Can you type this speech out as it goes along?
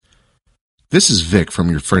This is Vic from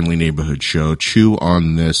your friendly neighborhood show, Chew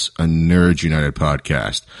on This, a Nerds United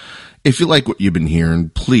podcast. If you like what you've been hearing,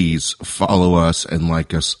 please follow us and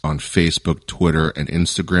like us on Facebook, Twitter, and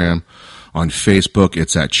Instagram. On Facebook,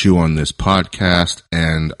 it's at Chew on This podcast,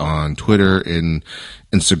 and on Twitter and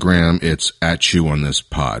Instagram, it's at Chew on This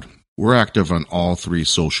pod. We're active on all three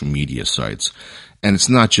social media sites, and it's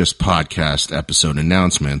not just podcast episode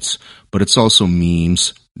announcements, but it's also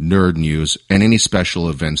memes, nerd news, and any special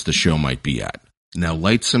events the show might be at. Now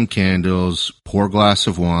light some candles, pour a glass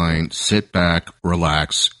of wine, sit back,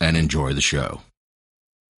 relax, and enjoy the show.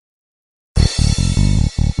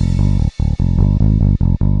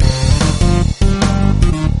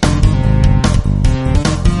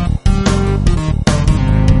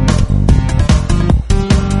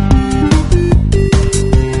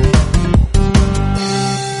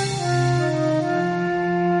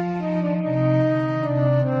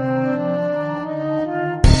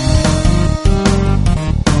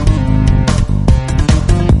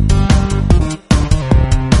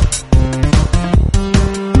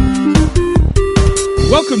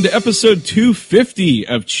 Welcome to episode 250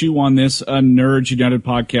 of Chew on This, a Nerds United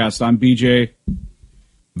podcast. I'm BJ.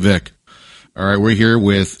 Vic. All right, we're here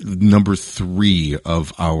with number 3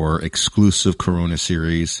 of our exclusive Corona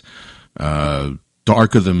series,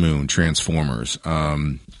 Dark of the Moon, Transformers. It's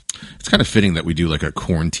kind of fitting that we do like a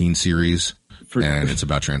quarantine series, and it's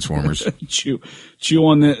about Transformers. Chew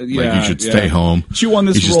on this. Yeah, like you should stay home. Chew on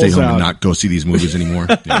this. You should rolls stay home out. and not go see these movies anymore.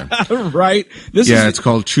 Yeah. Right. It's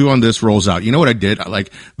called Chew on This Rolls Out. You know what I did?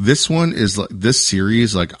 Like this one is like this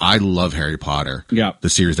series. Like I love Harry Potter. Yeah. The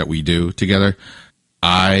series that we do together.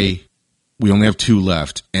 We only have 2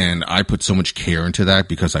 left, and I put so much care into that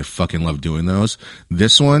because I fucking love doing those.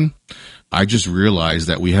 This one, I just realized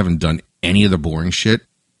that we haven't done any of the boring shit.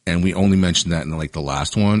 And we only mentioned that in like the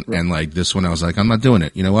last one. Right. And like this one, I was like, I'm not doing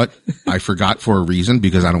it. You know what? I forgot for a reason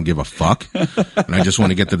because I don't give a fuck. And I just want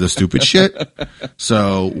to get to the stupid shit.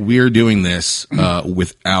 So we're doing this,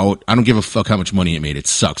 without, I don't give a fuck how much money it made. It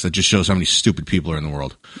sucks. That just shows how many stupid people are in the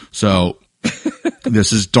world. So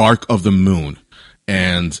this is Dark of the Moon.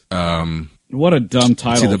 And, what a dumb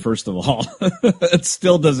title, first of all. It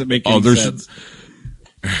still doesn't make any sense.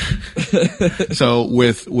 So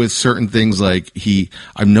with certain things like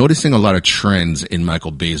I'm noticing a lot of trends in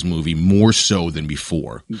Michael Bay's movie more so than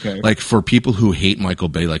before. Okay. Like for people who hate Michael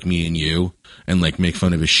Bay like me and you and like make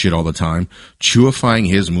fun of his shit all the time, chewifying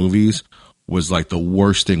his movies was like the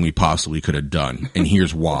worst thing we possibly could have done. And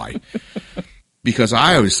here's why. Because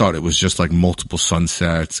I always thought it was just like multiple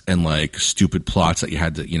sunsets and like stupid plots that you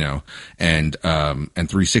had to, you know, and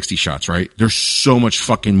 360 shots, right? There's so much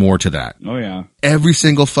fucking more to that. Oh yeah. Every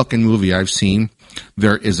single fucking movie I've seen,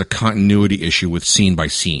 there is a continuity issue with scene by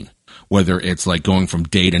scene. Whether it's like going from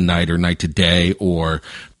day to night or night to day, or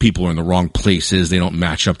people are in the wrong places, they don't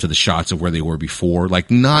match up to the shots of where they were before.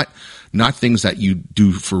 Like not things that you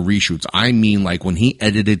do for reshoots. I mean, like when he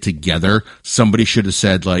edited together, somebody should have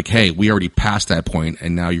said like, hey, we already passed that point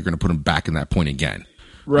and now you're going to put him back in that point again.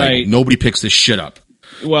 Right. Like, nobody picks this shit up.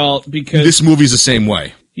 Well, because this movie's the same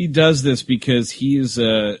way. He does this because he's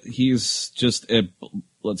just a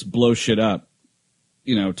let's blow shit up,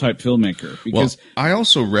 you know, type filmmaker. Because I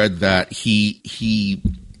also read that he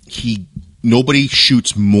nobody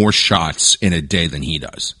shoots more shots in a day than he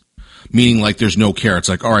does. Meaning like there's no care. It's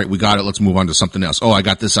like, all right, we got it. Let's move on to something else. Oh, I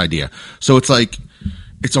got this idea. So it's like,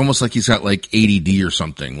 it's almost like he's got like ADD or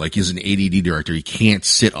something. Like he's an ADD director. He can't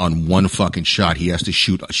sit on one fucking shot. He has to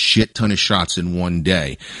shoot a shit ton of shots in one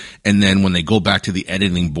day. And then when they go back to the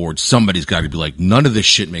editing board, somebody's got to be like, none of this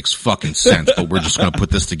shit makes fucking sense, but we're just going to put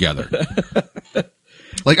this together.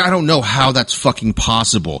 Like, I don't know how that's fucking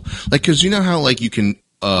possible. Like, cause you know how like you can,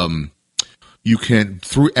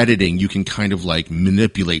 through editing, you can kind of like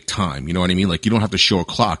manipulate time. You know what I mean? Like you don't have to show a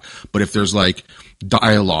clock, but if there's like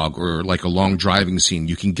dialogue or like a long driving scene,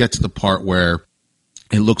 you can get to the part where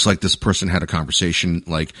it looks like this person had a conversation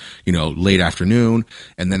like, you know, late afternoon.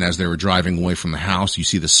 And then as they were driving away from the house, you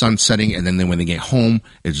see the sun setting. And then when they get home,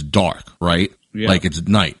 it's dark, right? Yeah. Like it's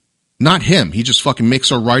night. Not him. He just fucking makes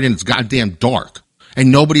her right and it's goddamn dark.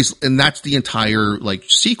 And that's the entire like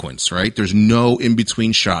sequence, right? There's no in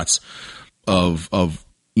between shots of,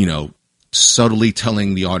 you know, subtly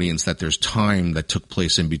telling the audience that there's time that took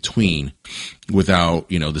place in between without,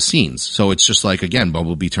 you know, the scenes. So it's just like, again,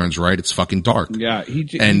 Bumblebee turns right. It's fucking dark. Yeah.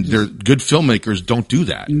 They're good filmmakers don't do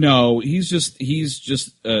that. No, he's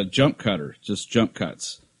just a jump cutter, just jump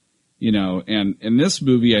cuts, you know, and in this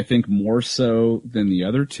movie, I think more so than the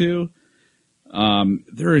other two,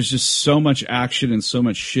 there is just so much action and so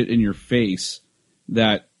much shit in your face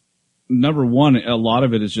that number one, a lot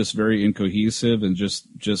of it is just very incohesive and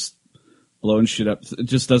just blowing shit up. It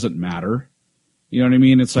just doesn't matter. You know what I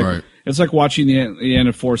mean? It's like Right. it's like watching the end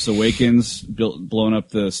of Force Awakens blowing up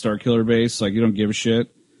the Starkiller base. Like, you don't give a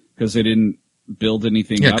shit because they didn't build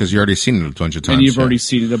anything Yeah, up. because you already seen it a bunch of times. And you've yeah. already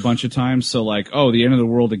seen it a bunch of times. So like, oh, the end of the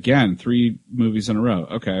world again, 3 movies in a row.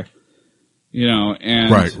 Okay. You know,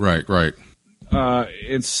 and Right.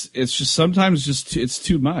 it's just sometimes it's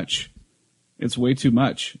too much. It's way too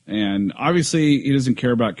much. And obviously he doesn't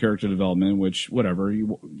care about character development, which whatever.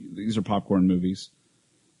 These are popcorn movies.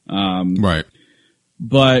 Right.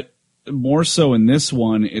 But more so in this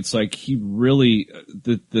one, it's like he really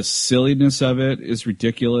the silliness of it is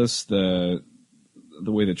ridiculous. The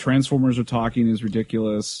way the Transformers are talking is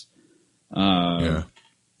ridiculous. Yeah.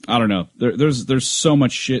 I don't know. There's so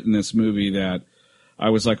much shit in this movie that I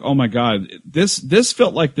was like, oh my god, this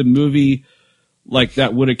felt like the movie like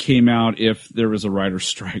that would have came out if there was a writer's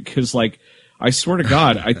strike. Because like, I swear to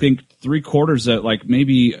God, I think 3/4 that like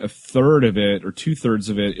maybe a third of it or 2/3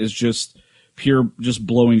 of it is just pure just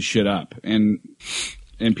blowing shit up and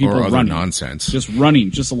people Or other running nonsense. just running,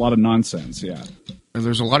 just a lot of nonsense. Yeah. And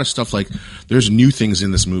there's a lot of stuff like there's new things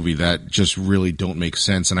in this movie that just really don't make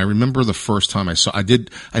sense. And I remember the first time I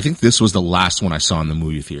think this was the last one I saw in the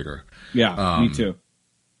movie theater. Yeah, me too.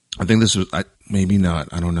 I think this was, maybe not.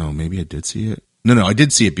 I don't know. Maybe I did see it. No, I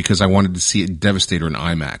did see it because I wanted to see it Devastator in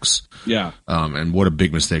IMAX. Yeah. And what a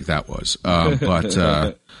big mistake that was.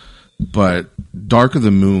 But Dark of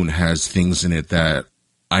the Moon has things in it that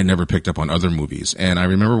I never picked up on other movies. And I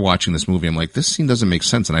remember watching this movie. I'm like, this scene doesn't make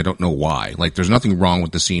sense. And I don't know why. Like, there's nothing wrong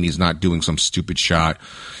with the scene. He's not doing some stupid shot.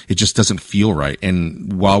 It just doesn't feel right.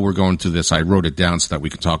 And while we're going through this, I wrote it down so that we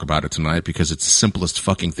can talk about it tonight because it's the simplest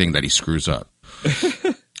fucking thing that he screws up.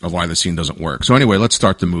 Of why the scene doesn't work. So anyway, let's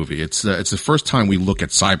start the movie. It's the first time we look at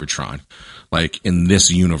Cybertron, like in this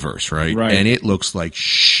universe, right? Right. And it looks like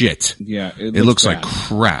shit. Yeah, it looks bad. like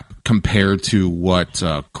crap compared to what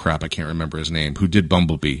crap I can't remember his name. Who did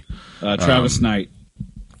Bumblebee? Travis Knight.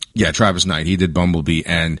 Yeah, Travis Knight. He did Bumblebee,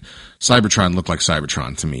 and Cybertron looked like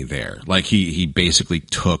Cybertron to me. There, like he basically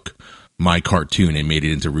took my cartoon and made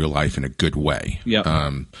it into real life in a good way. Yep.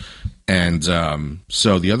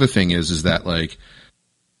 So the other thing is that like,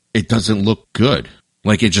 it doesn't look good.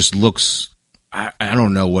 Like it just looks, I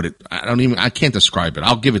don't know what I can't describe it.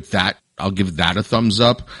 I'll give it that a thumbs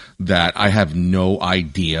up that I have no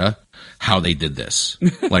idea how they did this,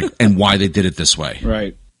 like, and why they did it this way.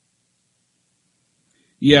 Right.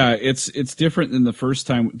 Yeah, it's different than the first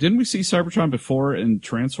time. Didn't we see Cybertron before in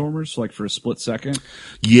Transformers, like for a split second?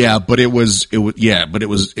 Yeah, but it was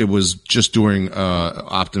just during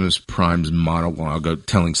Optimus Prime's monologue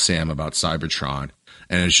telling Sam about Cybertron.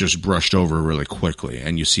 And it's just brushed over really quickly.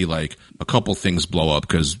 And you see like a couple things blow up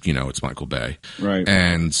because, it's Michael Bay. Right.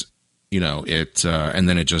 And, and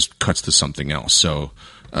then it just cuts to something else. So,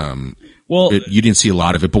 you didn't see a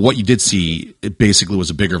lot of it, but what you did see, it basically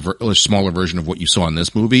was a smaller version of what you saw in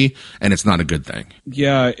this movie. And it's not a good thing.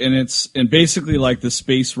 Yeah. And basically like the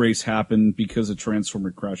space race happened because a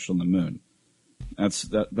Transformer crashed on the moon.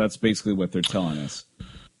 That's basically what they're telling us.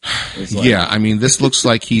 Like, yeah. I mean, this looks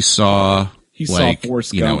like he saw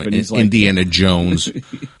Forrest Gump and he's like, Indiana Jones.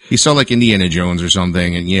 He saw like Indiana Jones or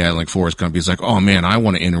something, and like Forrest Gump. He's like, oh man, I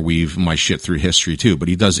want to interweave my shit through history too, but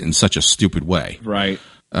he does it in such a stupid way. Right.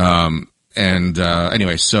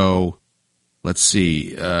 Anyway, so let's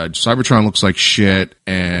see. Cybertron looks like shit,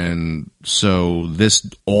 and so this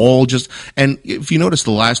all just. And if you notice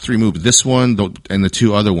the last 3 movies, this one and the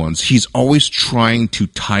 2 other ones, he's always trying to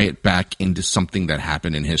tie it back into something that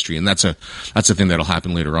happened in history, and that's a thing that'll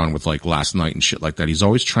happen later on with like Last Night and shit like that. He's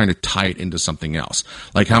always trying to tie it into something else.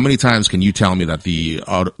 Like, how many times can you tell me that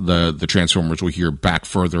the Transformers will hear back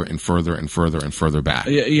further and further and further and further back?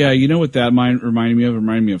 Yeah, you know what that reminded me of? It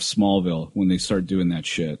reminded me of Smallville when they start doing that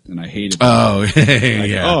shit, and I hated it. Oh,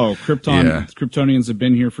 yeah. Oh, Kryptonians have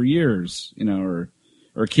been here for years,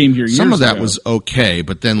 or came here years ago. Some of that was okay,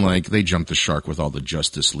 but then like they jumped the shark with all the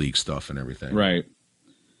Justice League stuff and everything. Right.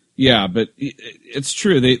 Yeah, but it's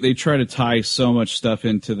true. They try to tie so much stuff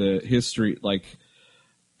into the history, like,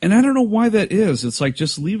 and I don't know why that is. It's like,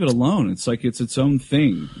 just leave it alone. It's like it's its own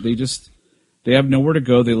thing. They have nowhere to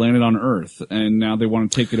go. They landed on Earth, and now they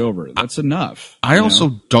want to take it over. That's enough. I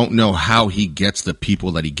also don't know how he gets the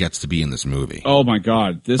people that he gets to be in this movie. Oh my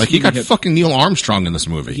God! He got fucking Neil Armstrong in this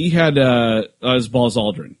movie. He had as Buzz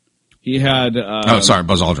Aldrin. He had Buzz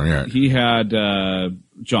Aldrin. Yeah. He had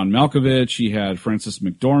John Malkovich. He had Frances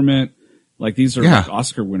McDormand. Like, these are like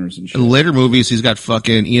Oscar winners and shit. In later movies, he's got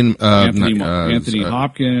fucking Anthony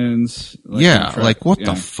Hopkins. Like what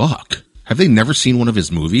the fuck? Have they never seen one of his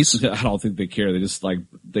movies? I don't think they care. They just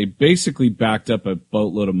they basically backed up a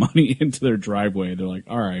boatload of money into their driveway. They're like,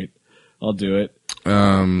 all right, I'll do it.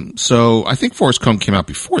 So I think Forrest Gump came out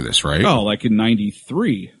before this, right? Oh, like in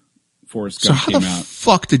 93, Forrest So Gump how came the out.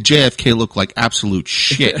 fuck did JFK look like absolute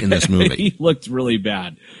shit in this movie? He looked really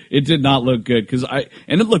bad. It did not look good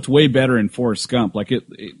and it looked way better in Forrest Gump. Like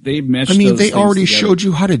they meshed. I mean, those they things already together. showed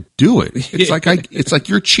you how to do it. It's it's like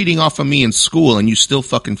you're cheating off of me in school and you still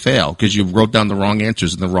fucking fail because you wrote down the wrong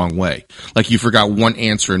answers in the wrong way. Like you forgot one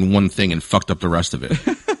answer in one thing and fucked up the rest of it.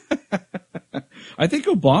 I think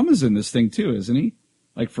Obama's in this thing too, isn't he?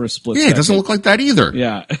 Like for a split. Yeah, it doesn't look like that either.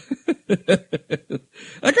 Yeah. That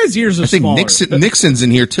guy's ears are I think smaller. Nixon's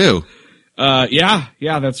in here too. Yeah,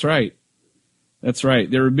 that's right. That's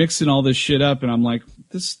right. They were mixing all this shit up, and I'm like,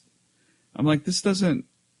 this doesn't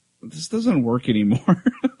work anymore.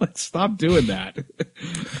 Like, stop doing that.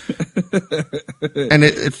 And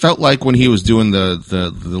it felt like when he was doing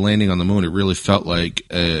the landing on the moon, it really felt like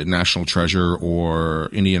a National Treasure or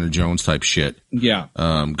Indiana Jones type shit. Yeah.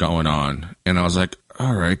 Going on. And I was like,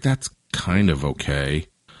 all right, that's kind of okay.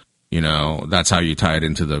 You know, that's how you tie it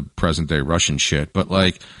into the present day Russian shit. But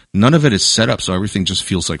like, none of it is set up, so everything just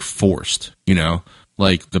feels like forced, you know?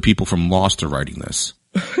 Like the people from Lost are writing this.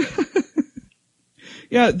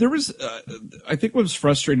 Yeah, there was, I think what was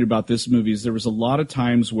frustrating about this movie is there was a lot of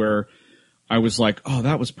times where I was like, oh,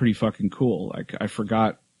 that was pretty fucking cool. Like, I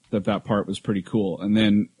forgot that part was pretty cool. And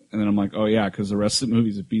then I'm like, oh yeah, because the rest of the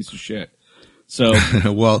movie's a piece of shit. So.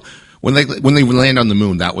 Well, when they land on the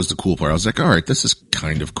moon, that was the cool part. I was like, all right, this is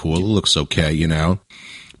kind of cool. It looks okay, you know?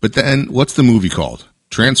 But then, what's the movie called?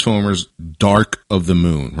 Transformers Dark of the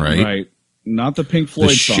Moon, right? Right. Not the Pink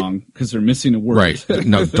Floyd song, because they're missing a word. Right.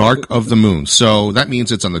 No, Dark of the Moon. So that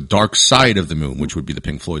means it's on the dark side of the moon, which would be the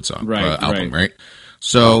Pink Floyd song, album, right?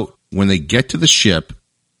 So when they get to the ship,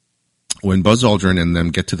 when Buzz Aldrin and them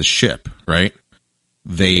get to the ship, right?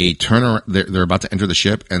 They turn around, they're about to enter the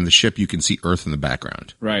ship, and the ship, you can see Earth in the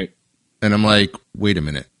background. Right. And I'm like, wait a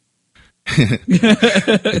minute. I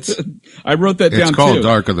wrote that down too. It's called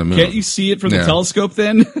Dark of the Moon. Can't you see it from the telescope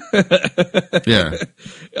then? Yeah.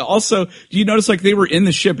 Also, do you notice like they were in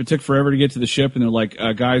the ship? It took forever to get to the ship, and they're like,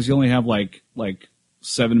 guys, you only have like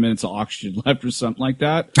 7 minutes of oxygen left or something like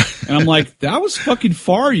that. And I'm like, that was fucking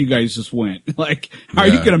far you guys just went. Like, how are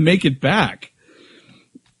you going to make it back?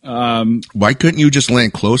 Why couldn't you just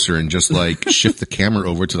land closer and just like shift the camera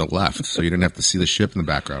over to the left so you didn't have to see the ship in the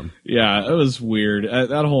background? Yeah, it was weird.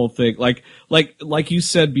 That whole thing, like you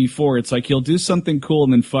said before, it's like he'll do something cool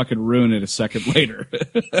and then fucking ruin it a second later. Yeah,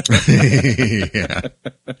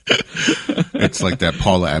 it's like that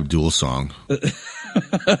Paula Abdul song.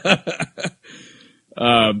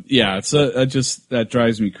 Yeah, it's that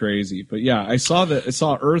drives me crazy. But yeah, I saw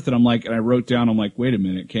Earth and I wrote down, I'm like, wait a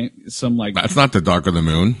minute, that's not the Dark of the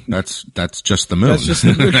Moon. That's just the moon. That's just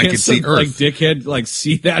the moon. I can see Earth. Like dickhead,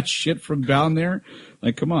 see that shit from down there?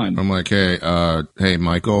 Like, come on. I'm like, hey,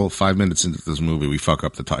 Michael, 5 minutes into this movie, we fuck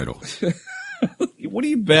up the title. What do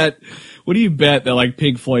you bet that like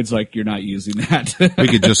Pink Floyd's like, you're not using that?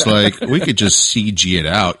 we could just CG it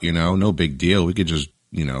out, you know, no big deal. We could just,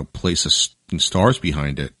 you know, place stars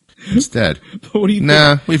behind it instead. But what do you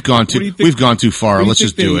think? We've gone too far. Let's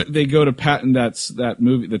just do it. They go to patent that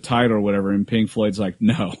movie, the title or whatever, and Pink Floyd's like,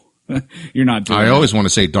 no, you're not doing it. I always want to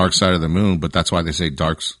say Dark Side of the Moon, but that's why they say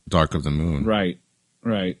Dark of the Moon. Right.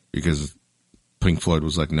 Because Pink Floyd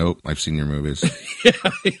was like, nope, I've seen your movies. Yeah,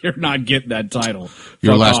 you're not getting that title.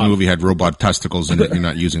 Your last movie had robot testicles in it. You're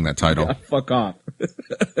not using that title. Yeah, fuck off.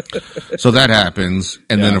 So that happens.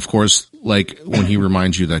 And then, of course, like when he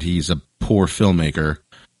reminds you that he's a poor filmmaker,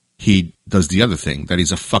 he does the other thing, that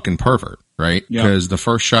he's a fucking pervert, right? Because the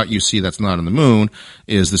first shot you see that's not on the moon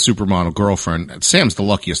is the supermodel girlfriend. Sam's the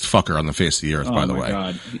luckiest fucker on the face of the earth, by the way.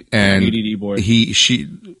 God. And ADD boy.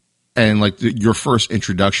 And like your first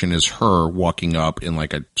introduction is her walking up in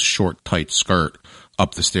like a short, tight skirt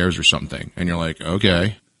up the stairs or something. And you're like,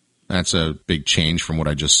 okay, that's a big change from what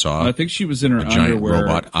I just saw. I think she was in her giant underwear.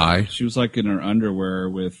 Robot eye. She was like in her underwear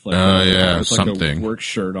with like, something. Like a work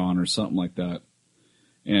shirt on or something like that.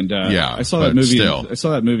 And I saw that movie. Still. I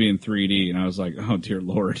saw that movie in 3D, and I was like, oh dear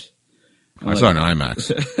Lord. I saw it in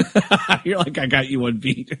IMAX. You're like, I got you one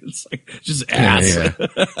beat. It's like just ass.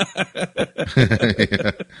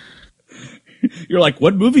 Yeah. You're like,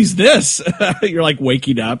 what movie's this? You're like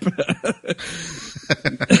waking up.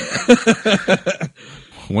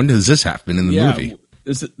 When does this happen in the movie?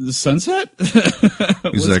 Is it the sunset?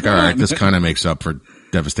 He's like, all right, this kind of makes up for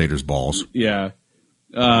Devastator's balls. Yeah.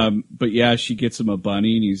 But yeah, she gets him a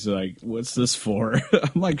bunny and he's like, what's this for?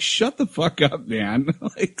 I'm like, shut the fuck up, man.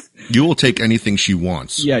 Like, you will take anything she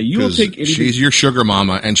wants. Yeah, you will take anything. She's your sugar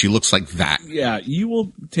mama and she looks like that. Yeah, you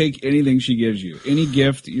will take anything she gives you. Any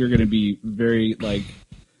gift, you're going to be very like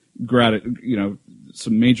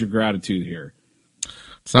some major gratitude here.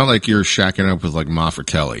 It's not like you're shacking up with like Ma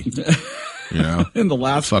Fratelli, you know. And the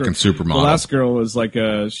last fucking supermodel. The last girl was like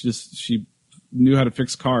she knew how to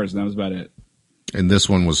fix cars, and that was about it. And this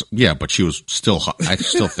one was, but she was still hot. I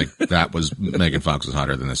still think that was Megan Fox is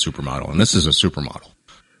hotter than a supermodel, and this is a supermodel.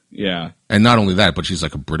 Yeah. And not only that, but she's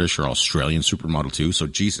like a British or Australian supermodel too. So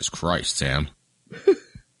Jesus Christ, Sam.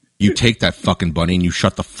 You take that fucking bunny and you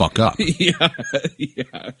shut the fuck up.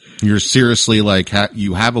 Yeah. You're seriously like,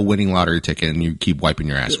 you have a winning lottery ticket and you keep wiping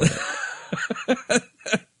your ass with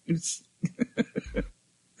it.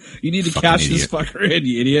 You need to cash this fucker in,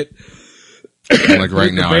 you idiot. Like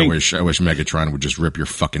right now, I wish Megatron would just rip your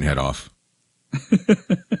fucking head off.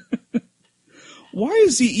 Why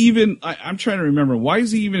is he even, I'm trying to remember, why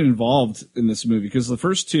is he even involved in this movie? Because the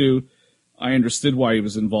first two, I understood why he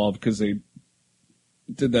was involved, because they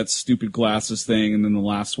did that stupid glasses thing, and then the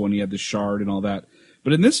last one, he had the shard and all that.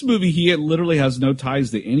 But in this movie, he literally has no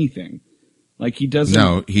ties to anything. Like, he doesn't...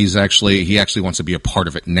 No, he actually wants to be a part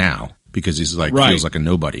of it now, because he's like, feels like a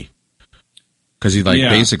nobody. Because he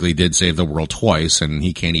basically did save the world twice, and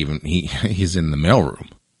he can't even, he's in the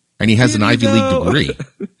mailroom. And he has an Ivy League degree.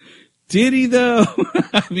 Did he though?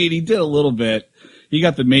 I mean, he did a little bit. He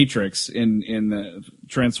got the Matrix in the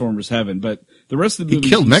Transformers Heaven, but the rest of the movies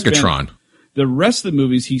he killed Megatron. The rest of the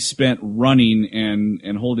movies he spent running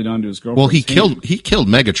and holding on to his girlfriend. Well, he killed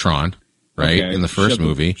Megatron, right, in the first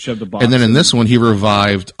movie, and then in this one he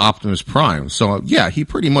revived Optimus Prime. So he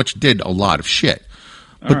pretty much did a lot of shit.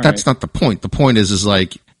 But that's not the point. The point is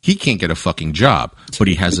like he can't get a fucking job, but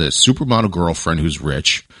he has a supermodel girlfriend who's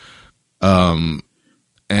rich.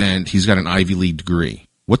 And he's got an Ivy League degree.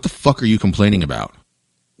 What the fuck are you complaining about?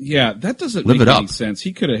 Yeah, that doesn't make any sense.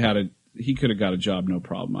 He could have got a job, no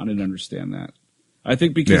problem. I didn't understand that. I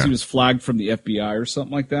think because he was flagged from the FBI or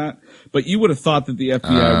something like that. But you would have thought that the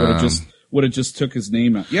FBI would have just took his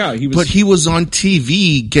name out. Yeah, he was. But he was on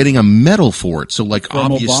TV getting a medal for it, so like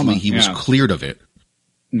obviously Obama, he was cleared of it.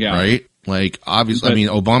 Yeah. Right? Like obviously, I mean,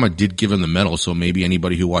 Obama did give him the medal, so maybe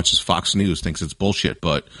anybody who watches Fox News thinks it's bullshit,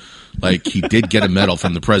 but. Like, he did get a medal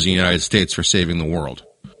from the President of the United States for saving the world.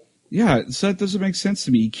 Yeah, so that doesn't make sense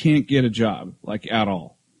to me. He can't get a job, like, at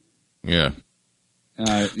all. Yeah.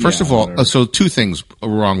 First of all, so two things are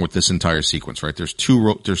wrong with this entire sequence, right? There's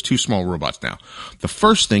two small robots now. The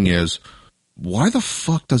first thing is, why the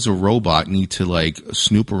fuck does a robot need to, like,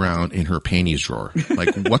 snoop around in her panties drawer?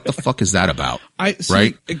 Like, what the fuck is that about?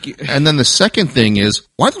 Right? And then the second thing is,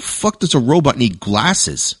 why the fuck does a robot need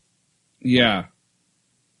glasses? Yeah.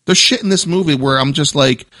 There's shit in this movie where I'm just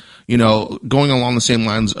like, going along the same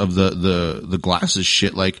lines of the glasses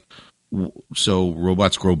shit. Like, so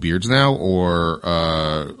robots grow beards now, or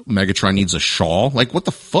Megatron needs a shawl. Like, what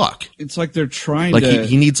the fuck? It's like they're trying like to.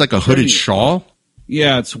 He needs like a hooded shawl.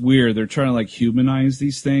 Yeah, it's weird. They're trying to like humanize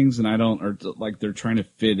these things, and or like they're trying to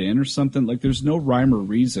fit in or something. Like, there's no rhyme or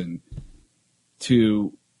reason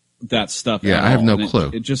to that stuff. Yeah, I have no clue.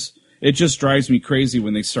 It just drives me crazy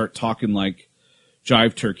when they start talking like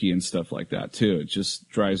Jive Turkey and stuff like that too. It just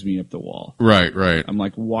drives me up the wall. Right. I'm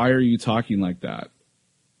like, why are you talking like that?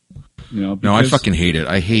 No, I fucking hate it.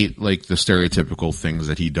 I hate like the stereotypical things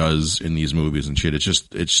that he does in these movies and shit.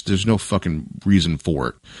 There's no fucking reason for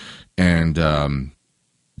it. And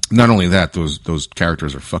not only that, those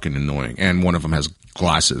characters are fucking annoying. And one of them has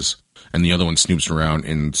glasses. And the other one snoops around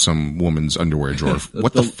in some woman's underwear drawer.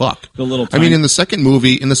 What the fuck? I mean, in the second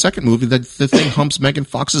movie, the thing humps Megan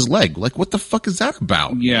Fox's leg. Like, what the fuck is that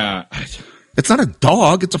about? Yeah. It's not a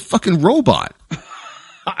dog. It's a fucking robot.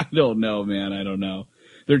 I don't know, man. I don't know.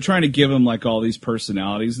 They're trying to give him like all these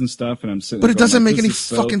personalities and stuff, and I'm sitting. But it doesn't make any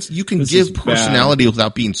fucking. You can give personality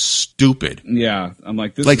without being stupid. Yeah, I'm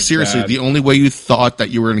like this. Like is seriously, bad. The only way you thought that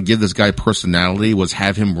you were going to give this guy personality was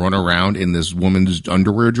have him run around in this woman's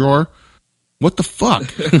underwear drawer. What the fuck?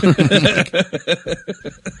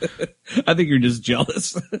 I think you're just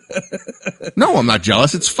jealous. No, I'm not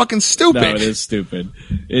jealous. It's fucking stupid. No, it is stupid.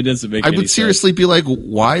 It doesn't make any sense. I would seriously be like,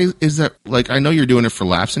 why is that? Like, I know you're doing it for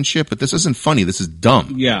laughs and shit, but this isn't funny. This is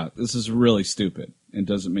dumb. Yeah, this is really stupid. It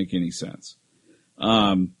doesn't make any sense.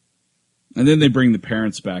 And then they bring the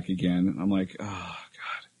parents back again. And I'm like, oh,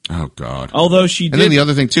 God. Oh, God. Although she did. And then the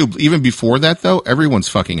other thing, too, even before that, though, everyone's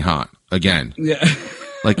fucking hot. Again. Yeah.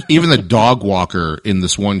 Like, even the dog walker in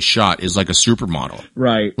this one shot is like a supermodel.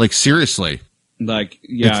 Right. Like, seriously. Like,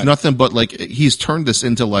 yeah. It's nothing but, like, he's turned this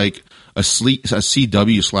into, like, a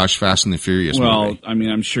CW / Fast and the Furious movie. Well, I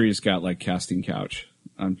mean, I'm sure he's got, like, casting couch.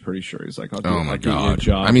 I'm pretty sure he's like, I'll get you a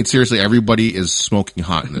job. I mean, seriously, everybody is smoking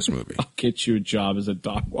hot in this movie. I'll get you a job as a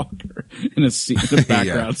dog walker in a scene, the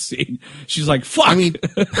background scene. She's like, fuck. I mean,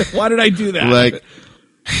 why did I do that? Like,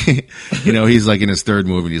 You know, he's like in his third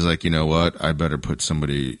movie, he's like, you know what? I better put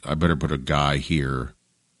a guy here,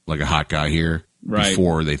 like a hot guy here,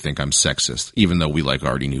 before they think I'm sexist, even though we like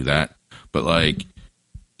already knew that. But like,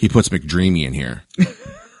 he puts McDreamy in here.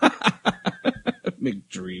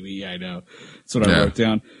 McDreamy, I know. That's what I wrote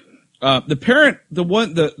down.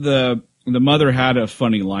 The mother had a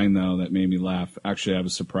funny line though that made me laugh. Actually, I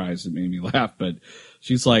was surprised it made me laugh, but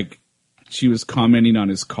she's like, she was commenting on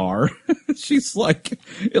his car. She's like,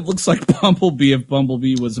 it looks like Bumblebee if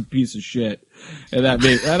Bumblebee was a piece of shit. And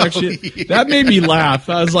that made me laugh.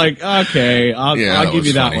 I was like, okay, I'll give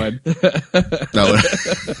you that one.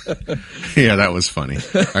 That was funny.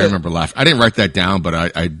 I remember laughing. I didn't write that down,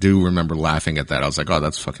 but I do remember laughing at that. I was like, oh,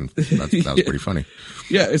 that was pretty funny.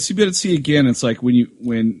 Yeah, but see again, it's like when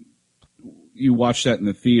you watch that in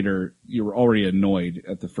the theater, you were already annoyed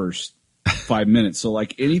at the first 5 minutes. So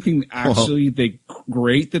like anything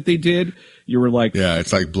great that they did, you were like, yeah,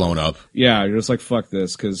 it's like blown up. Yeah, you're just like, fuck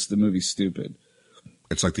this, because the movie's stupid.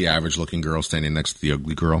 It's like the average looking girl standing next to the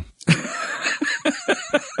ugly girl.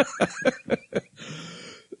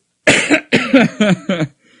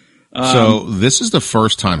 So this is the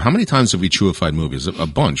first time. How many times have we chewified movies? A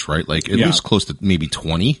bunch, right? Like at least close to maybe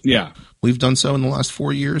 20. Yeah. We've done so in the last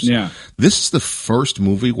 4 years. Yeah. This is the first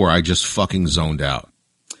movie where I just fucking zoned out.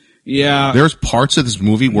 Yeah. There's parts of this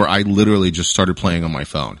movie where I literally just started playing on my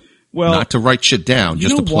phone. Well, not to write shit down,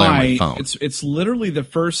 just to play on my phone. It's literally the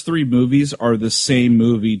first 3 movies are the same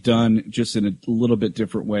movie done just in a little bit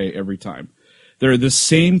different way every time. They're the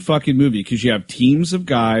same fucking movie because you have teams of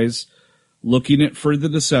guys looking for the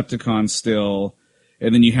Decepticons still,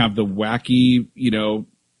 and then you have the wacky,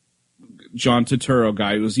 John Turturro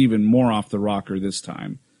guy who was even more off the rocker this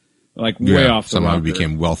time. Like way off the rocker. Somehow he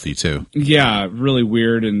became wealthy too. Yeah, really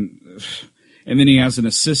weird. And then he has an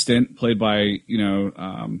assistant played by,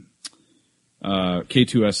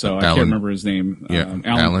 K2SO. I can't remember his name. Yeah,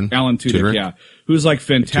 Alan Tudyk, yeah. Who's like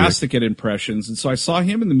fantastic at impressions. And so I saw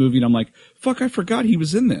him in the movie and I'm like, fuck, I forgot he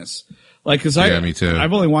was in this. Like, cause me too.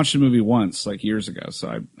 I've only watched the movie once, like years ago, so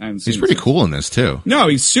I haven't seen He's pretty cool in this too. No,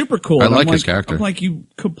 he's super cool. I like his character. I'm like, you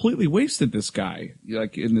completely wasted this guy,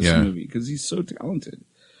 like in this movie, cause he's so talented.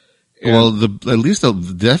 And, well,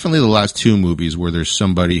 definitely the last 2 movies where there's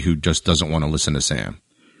somebody who just doesn't want to listen to Sam.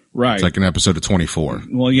 Right. It's like an episode of 24.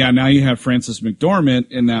 Well, yeah, now you have Frances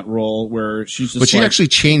McDormand in that role where she's just But she actually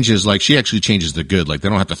changes the good. Like, they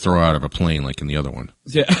don't have to throw her out of a plane like in the other one.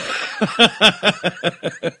 Yeah.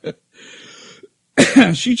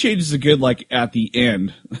 She changes the good, like, at the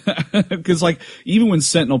end. Because, like, even when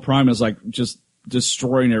Sentinel Prime is, like, just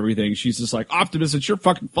destroying everything, she's just like, Optimus, it's your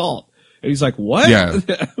fucking fault. And he's like, what? Yeah.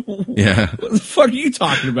 Yeah. What the fuck are you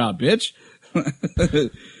talking about, bitch?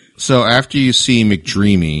 So after you see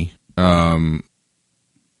McDreamy,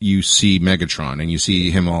 you see Megatron, and you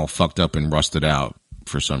see him all fucked up and rusted out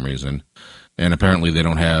for some reason. And apparently they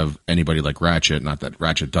don't have anybody like Ratchet. Not that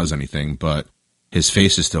Ratchet does anything, but his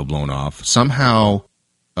face is still blown off. Somehow,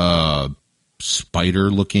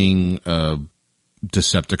 spider-looking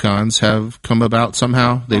Decepticons have come about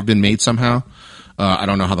somehow. They've been made somehow. I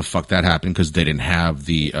don't know how the fuck that happened because they didn't have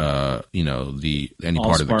any part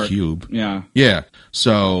of the cube. Yeah. Yeah.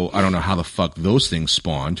 So I don't know how the fuck those things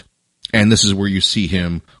spawned. And this is where you see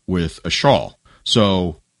him with a shawl.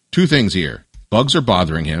 So 2 things here. Bugs are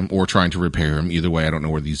bothering him or trying to repair him. Either way, I don't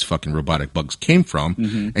know where these fucking robotic bugs came from.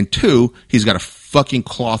 Mm-hmm. And 2, he's got a fucking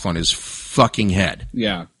cloth on his fucking head.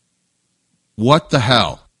 Yeah. What the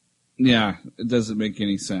hell? Yeah. It doesn't make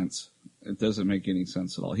any sense. It doesn't make any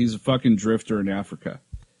sense at all. He's a fucking drifter in Africa.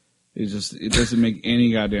 It doesn't make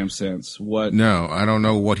any goddamn sense. What? No, I don't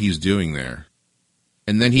know what he's doing there.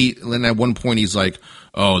 And then at one point he's like,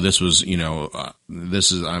 "Oh, this was, I'm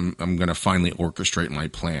going to finally orchestrate my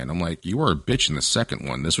plan." I'm like, "You were a bitch in the second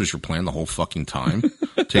one. This was your plan the whole fucking time?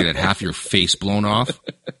 To get half your face blown off,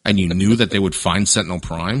 and you knew that they would find Sentinel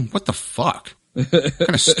Prime? What the fuck? What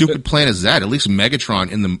kind of stupid plan is that? At least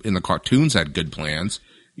Megatron in the cartoons had good plans."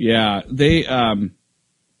 Yeah, there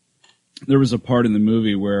was a part in the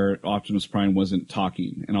movie where Optimus Prime wasn't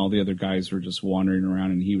talking and all the other guys were just wandering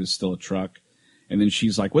around and he was still a truck. And then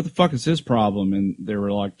she's like, what the fuck is his problem? And they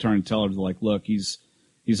were like trying to tell her, like, look, he's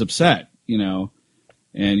upset, and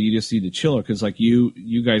you just need to chill her because like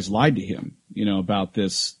you guys lied to him, about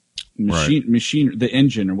this machine, the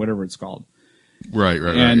engine or whatever it's called. Right.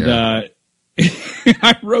 And,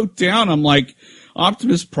 I wrote down, I'm like,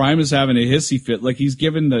 Optimus Prime is having a hissy fit. Like, he's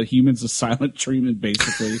giving the humans a silent treatment,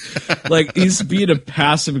 basically. Like, he's being a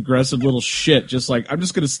passive-aggressive little shit. Just like, I'm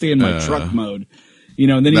just going to stay in my truck mode.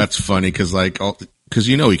 And then that's funny, because, like, because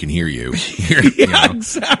you know he can hear you. Yeah,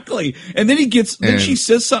 exactly. And then then she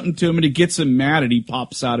says something to him, and it gets him mad, and he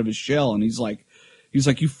pops out of his shell, and he's like, you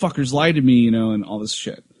fuckers lied to me, and all this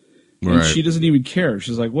shit. And right. she doesn't even care.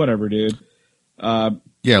 She's like, whatever, dude.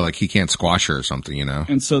 Yeah, like he can't squash her or something,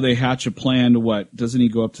 And so they hatch a plan to what? Doesn't he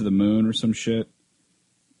go up to the moon or some shit?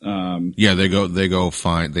 Yeah, they go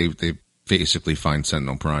find, they basically find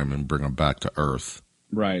Sentinel Prime and bring him back to Earth.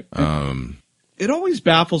 Right. It always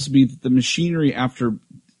baffles me that the machinery after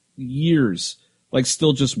years, like,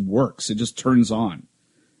 still just works. It just turns on.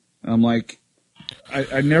 I'm like,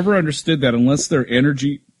 I never understood that unless their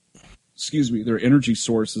energy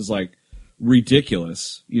source is like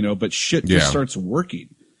ridiculous, but shit just starts working.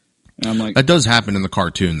 And I'm like, that does happen in the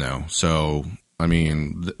cartoon though. So, I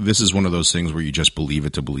mean, this is one of those things where you just believe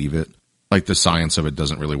it to believe it. Like the science of it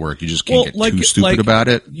doesn't really work. You just can't get too stupid about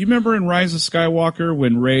it. You remember in Rise of Skywalker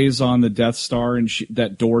when Rey's on the Death Star and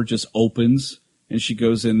that door just opens and she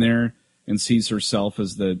goes in there and sees herself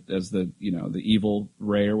as the the evil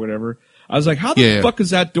Rey or whatever. I was like, how the fuck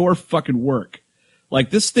does that door fucking work? Like,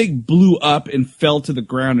 this thing blew up and fell to the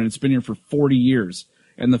ground, and it's been here for 40 years,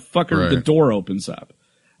 and the door opens up.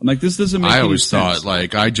 I'm like, this doesn't make any sense. I always thought,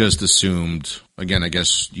 like, I just assumed, again, I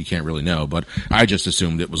guess you can't really know, but I just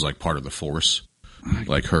assumed it was like part of the Force.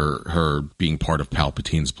 Like her being part of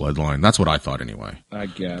Palpatine's bloodline. That's what I thought anyway. I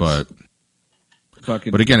guess. But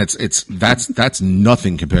again, that's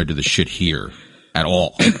nothing compared to the shit here at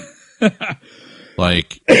all.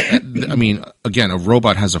 Like, I mean, again, a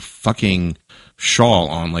robot has a fucking shawl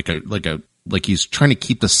on, like he's trying to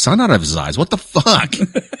keep the sun out of his eyes. What the fuck?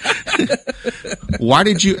 Why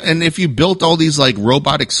did you? And if you built all these like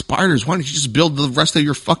robotic spiders, why don't you just build the rest of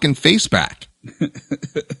your fucking face back?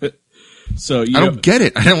 So I don't get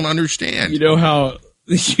it. I don't understand. You know how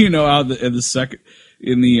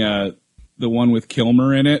the one with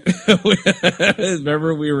Kilmer in it.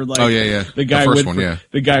 Remember, we were like, oh yeah. The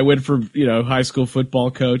guy went from high school football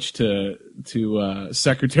coach to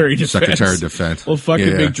Secretary of Defense. Secretary of Defense. Well, fucking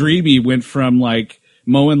McDreamy went from like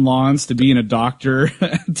mowing lawns to being a doctor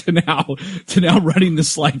to now running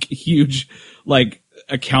this like huge like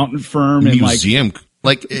accountant firm and museum.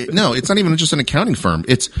 No, it's not even just an accounting firm.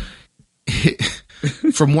 It's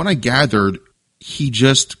from what I gathered, he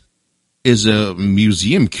just is a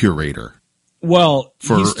museum curator. Well,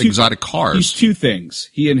 for exotic cars. He's two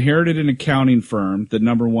things. He inherited an accounting firm, the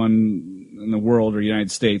number one in the world or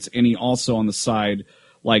United States, and he also on the side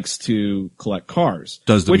likes to collect cars.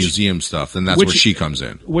 Does the museum stuff, and that's where she comes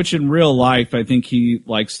in. Which in real life, I think he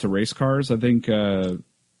likes to race cars. I think the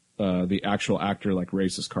actual actor like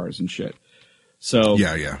races cars and shit. So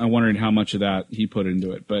yeah. I'm wondering how much of that he put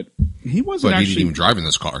into it. But he wasn't he didn't even drive in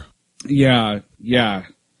this car. Yeah.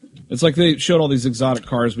 It's like they showed all these exotic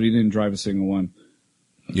cars, but he didn't drive a single one.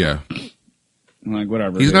 Yeah. I'm like,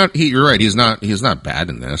 whatever. You're right. He's not bad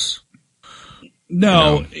in this.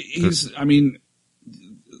 No, I mean,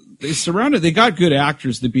 they got good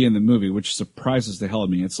actors to be in the movie, which surprises the hell out of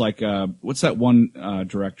me. It's like, what's that one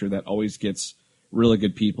director that always gets really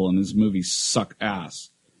good people and his movies suck ass?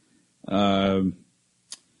 The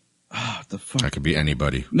fuck? That could be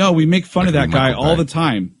anybody. No, we make fun of that guy all the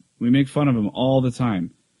time. We make fun of him all the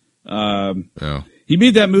time. He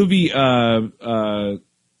made that movie,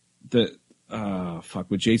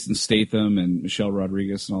 with Jason Statham and Michelle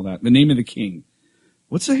Rodriguez and all that. The Name of the King.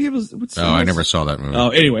 I never saw that movie. Oh,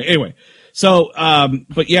 anyway. So,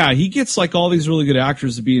 but yeah, he gets like all these really good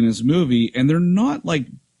actors to be in his movie, and they're not like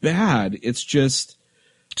bad. It's just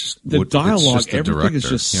the dialogue. Everything is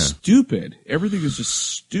just stupid. Everything is just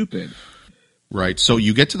stupid. Right. So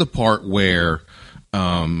you get to the part where,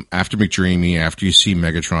 after McDreamy, after you see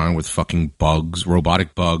Megatron with fucking bugs,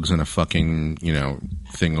 robotic bugs, and a fucking,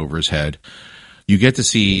 thing over his head, you get to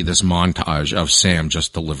see this montage of Sam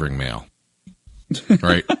just delivering mail.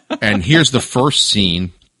 Right? And here's the first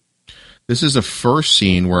scene. This is the first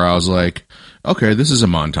scene where I was like, okay, this is a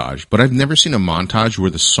montage. But I've never seen a montage where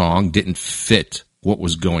the song didn't fit what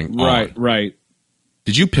was going on. Right.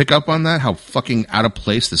 Did you pick up on that? How fucking out of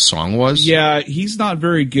place the song was? Yeah, he's not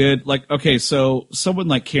very good. Like, okay, so someone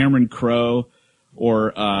like Cameron Crowe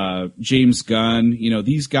or James Gunn,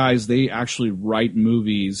 these guys, they actually write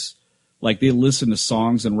movies. Like, they listen to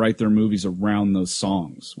songs and write their movies around those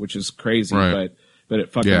songs, which is crazy, but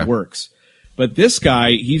it fucking works. But this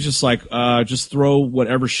guy, he's just like, just throw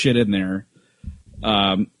whatever shit in there.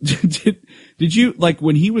 Did you like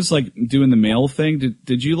when he was like doing the mail thing?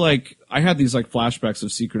 Did you like? I had these like flashbacks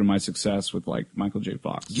of Secret of My Success with like Michael J.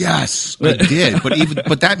 Fox. Yes, I did.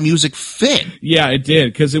 But that music fit. Yeah, it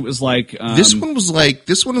did because it was like this one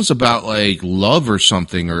was about like love or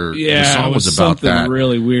something, or yeah, the song it was about something that.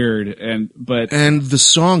 really weird, and the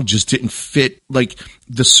song just didn't fit. Like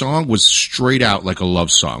the song was straight out like a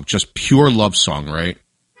love song, just pure love song, right?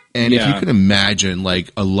 And if you can imagine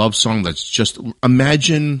like a love song that's just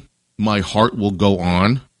imagine My Heart Will Go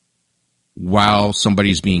On while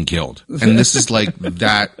somebody's being killed. And this is like,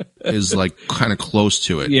 that is like kind of close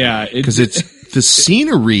to it. Yeah. Because it's the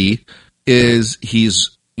scenery is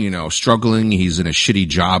he's, struggling. He's in a shitty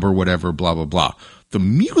job or whatever, blah, blah, blah. The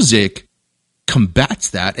music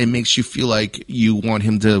combats that and makes you feel like you want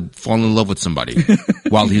him to fall in love with somebody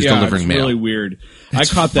while he's delivering mail. It's really weird. It's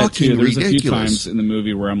I caught that too. There's ridiculous. a few times in the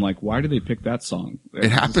movie where I'm like, why did they pick that song? It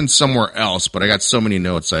happened somewhere else, but I got so many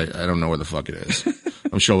notes, I don't know where the fuck it is.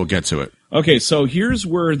 I'm sure we'll get to it. Okay, so here's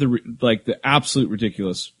where the absolute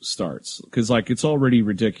ridiculous starts, because like it's already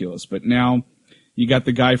ridiculous, but now you got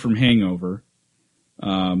the guy from Hangover,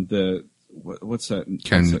 what's that?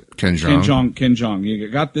 Ken Jeong. Ken Jeong. You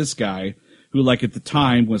got this guy who like at the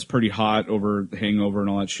time was pretty hot over Hangover and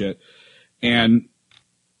all that shit, and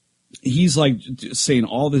he's like saying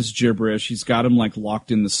all this gibberish. He's got him like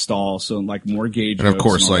locked in the stall, so like more gay jokes. And of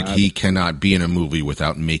course, and like that. he cannot be in a movie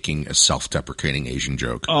without making a self-deprecating Asian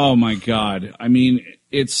joke. Oh my God. I mean,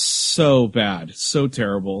 it's so bad, so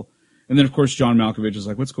terrible. And then of course, John Malkovich is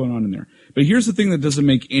like, what's going on in there? But here's the thing that doesn't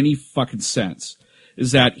make any fucking sense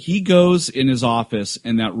is that he goes in his office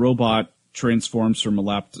and that robot transforms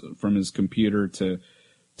from his computer to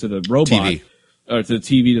the robot. TV. Or to the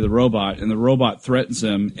TV to the robot, and the robot threatens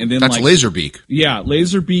him, and then that's like, Laserbeak. Yeah,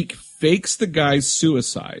 Laserbeak fakes the guy's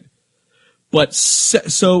suicide, but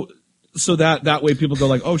so that way people go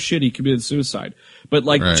like, oh shit, he committed suicide. But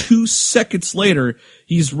like 2 seconds later,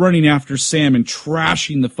 he's running after Sam and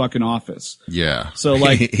trashing the fucking office. Yeah. So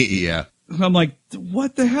like, yeah, I'm like,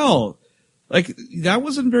 what the hell? Like that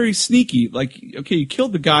wasn't very sneaky. Like, okay, you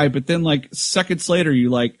killed the guy, but then like seconds later, you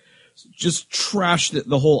like just trashed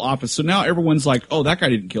the whole office. So now everyone's like, oh, that guy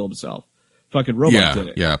didn't kill himself. Fucking robot did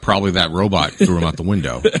it. Yeah, probably that robot threw him out the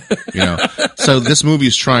window. So this movie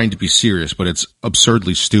is trying to be serious, but it's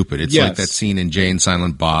absurdly stupid. It's like that scene in Jay and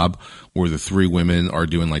Silent Bob where the 3 women are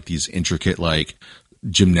doing like these intricate like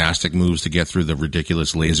gymnastic moves to get through the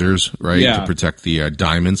ridiculous lasers, right? Yeah. To protect the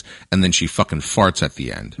diamonds. And then she fucking farts at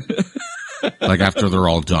the end. Like after they're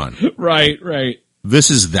all done. Right. This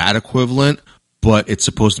is that equivalent, but it's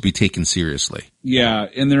supposed to be taken seriously. Yeah,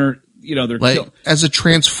 and they're like as a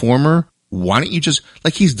transformer. Why don't you just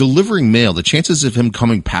like he's delivering mail? The chances of him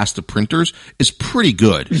coming past the printers is pretty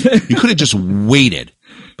good. You could have just waited,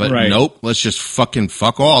 but nope. Let's just fucking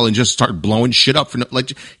fuck all and just start blowing shit up for like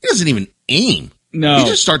he doesn't even aim. No, he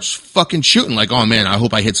just starts fucking shooting. Like, oh man, I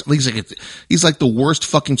hope I hit. He's like the worst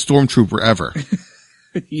fucking stormtrooper ever.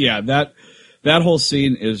 Yeah, that whole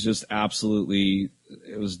scene is just absolutely.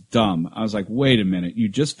 It was dumb. I was like, wait a minute. You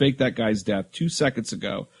just faked that guy's death 2 seconds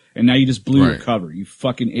ago, and now you just blew your cover. You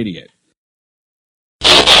fucking idiot.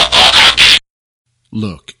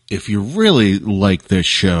 Look, if you really like this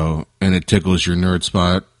show and it tickles your nerd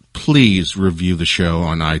spot, please review the show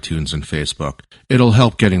on iTunes and Facebook. It'll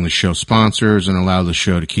help getting the show sponsors and allow the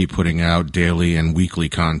show to keep putting out daily and weekly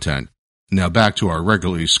content. Now back to our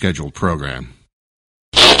regularly scheduled program.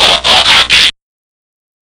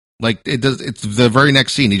 Like it's the very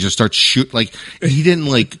next scene. He just starts shoot. Like he didn't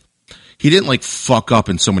fuck up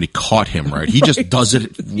and somebody caught him. Right. He just does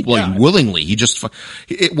it like willingly. He just.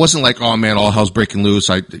 It wasn't like, oh man, all hell's breaking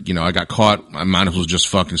loose. I got caught. I might as well just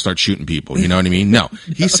fucking start shooting people. You know what I mean? No,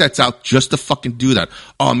 he sets out just to fucking do that.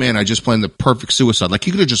 Oh man, I just planned the perfect suicide. Like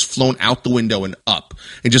he could have just flown out the window and up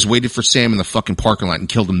and just waited for Sam in the fucking parking lot and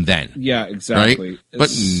killed him then. Yeah, exactly. Right?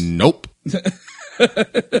 But nope.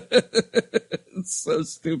 It's so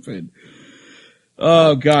stupid.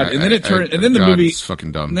 Oh god! And then the movie it's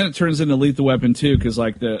fucking dumb. And then it turns into Lethal Weapon 2 because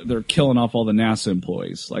like they're killing off all the NASA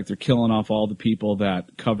employees. Like they're killing off all the people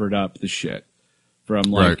that covered up the shit from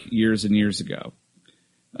like years and years ago.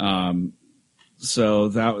 So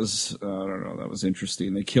that was I don't know. That was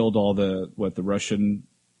interesting. They killed all the Russian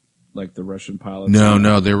pilots.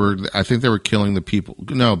 No, they were. I think they were killing the people.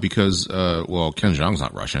 No, because Ken Jeong's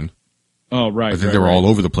not Russian. Oh, right. I think they were all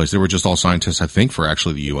over the place. They were just all scientists, I think, for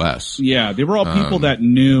actually the U.S. Yeah, they were all people that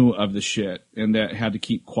knew of the shit and that had to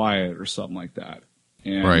keep quiet or something like that.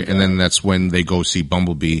 And, and then that's when they go see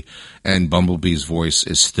Bumblebee, and Bumblebee's voice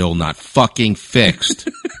is still not fucking fixed.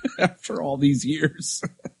 After all these years.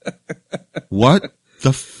 What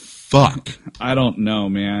the fuck? I don't know,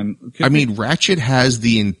 man. I mean, Ratchet has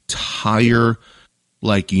the entire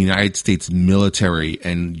like United States military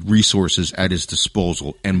and resources at his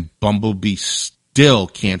disposal, and Bumblebee still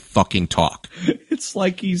can't fucking talk. It's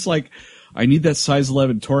like he's like, I need that size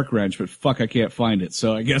 11 torque wrench, but fuck, I can't find it.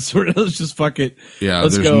 So I guess let's just fuck it. Yeah,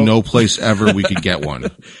 let's there's go. no place ever we could get one.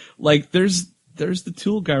 Like there's the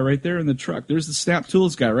tool guy right there in the truck. There's the Snap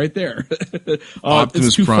Tools guy right there.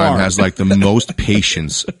 Optimus Prime has like the most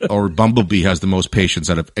patience, or Bumblebee has the most patience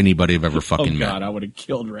out of anybody I've ever fucking met. Oh God, I would have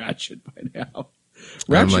killed Ratchet by now.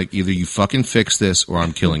 I'm like, either you fucking fix this or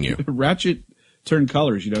I'm killing you. Ratchet turned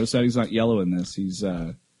colors. You notice that he's not yellow in this. He's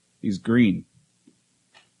green.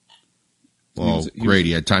 Well, great.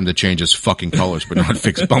 He had time to change his fucking colors, but not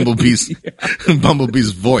fix Bumblebee's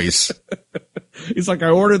Bumblebee's voice. He's like, I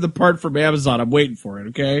ordered the part from Amazon. I'm waiting for it.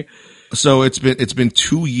 Okay. So it's been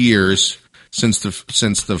 2 years since the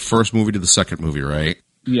first movie to the second movie, right?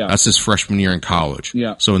 Yeah. That's his freshman year in college.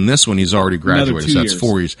 Yeah. So in this one, he's already graduated. So that's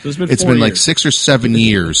 4 years. So it's been like 6 or 7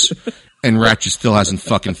 years, and Ratchet still hasn't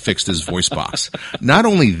fucking fixed his voice box. Not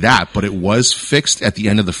only that, but it was fixed at the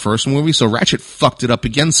end of the first movie, so Ratchet fucked it up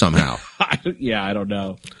again somehow. Yeah, I don't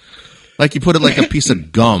know. Like, he put it like a piece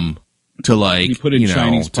of gum to like, he put in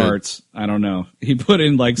Chinese parts. I don't know. He put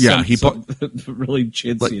in like some really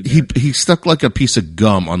chintzy. Like, in there. he stuck like a piece of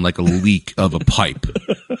gum on like a leak of a pipe,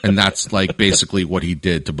 and that's like basically what he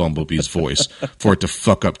did to Bumblebee's voice for it to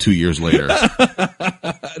fuck up 2 years later.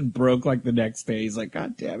 It broke like the next day. He's like,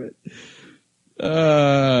 God damn it.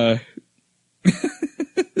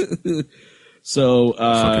 So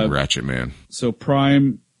fucking Ratchet, man. So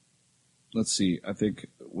Prime. Let's see. I think,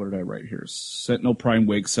 what did I write here? Sentinel Prime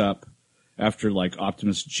wakes up after like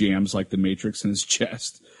Optimus jams like the Matrix in his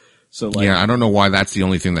chest. So like, yeah, I don't know why that's the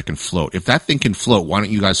only thing that can float. If that thing can float, why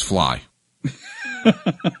don't you guys fly?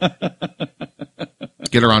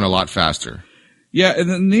 Get around a lot faster. Yeah, and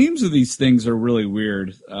the names of these things are really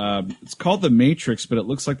weird. It's called the Matrix, but it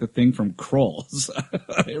looks like the thing from Krulls.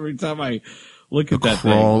 Every time I look at that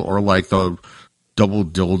Krull, or like the double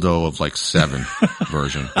dildo of like 7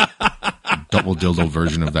 version. Double dildo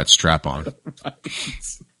version of that strap-on.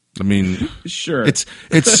 Right. I mean, sure. It's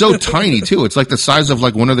so tiny too. It's like the size of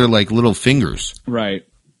like one of their like little fingers. Right.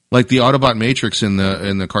 Like the Autobot Matrix in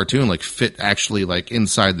the cartoon, like fit actually like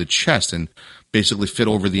inside the chest and basically fit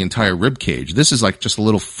over the entire rib cage. This is like just a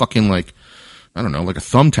little fucking like, I don't know, like a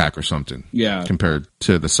thumbtack or something. Yeah. Compared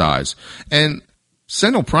to the size. And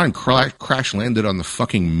Sentinel Prime crash landed on the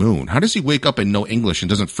fucking moon. How does he wake up and know English and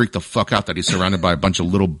doesn't freak the fuck out that he's surrounded by a bunch of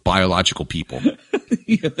little biological people?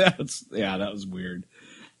 Yeah, that was weird.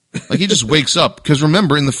 Like, he just wakes up. Because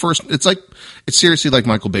remember, in the first, it's seriously like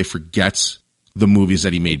Michael Bay forgets the movies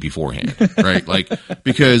that he made beforehand, right? Like,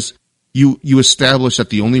 because you establish that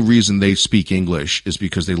the only reason they speak English is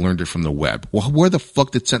because they learned it from the web. Well, where the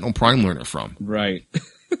fuck did Sentinel Prime learn it from? Right.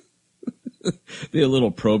 The little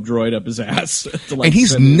probe droid up his ass. And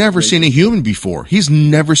he's never seen a human before. He's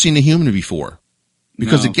never seen a human before.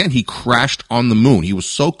 Because again, he crashed on the moon. He was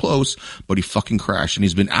so close, but he fucking crashed, and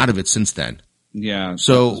he's been out of it since then. Yeah.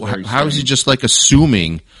 So how is he just like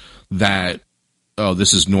assuming that, oh,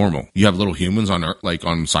 this is normal? You have little humans on Earth, like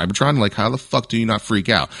on Cybertron. Like, how the fuck do you not freak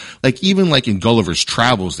out? Like, even like in Gulliver's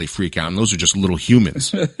Travels, they freak out, and those are just little humans.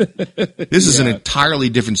 This is an entirely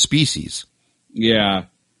different species. Yeah.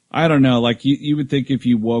 I don't know. Like, you would think if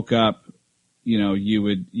you woke up, you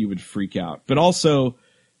would freak out. But also,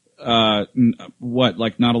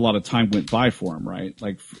 like not a lot of time went by for him, right?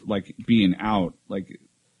 Like being out, like,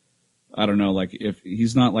 I don't know, like if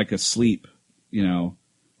he's not like asleep,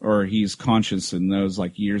 or he's conscious and those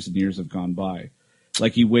like years and years have gone by.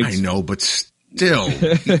 Like he wakes. I know, but still,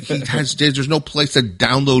 there's no place to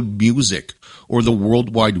download music or the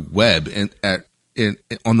World Wide Web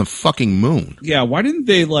on the fucking moon. Yeah, why didn't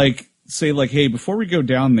they like say like, hey, before we go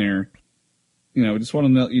down there, we just want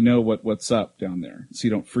to let you know what's up down there, so you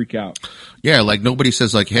don't freak out. Yeah, like nobody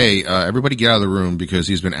says like, hey, everybody get out of the room because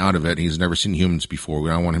he's been out of it and he's never seen humans before. We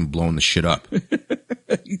don't want him blowing the shit up.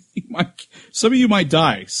 Some of you might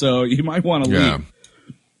die, so you might want to leave.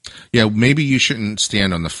 Yeah, maybe you shouldn't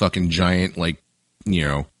stand on the fucking giant like,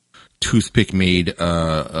 toothpick made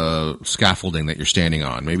scaffolding that you're standing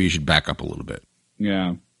on. Maybe you should back up a little bit.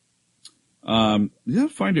 Yeah. I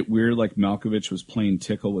find it weird like Malkovich was playing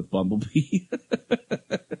Tickle with Bumblebee.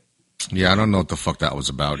 Yeah, I don't know what the fuck that was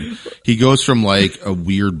about. He goes from like a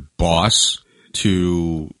weird boss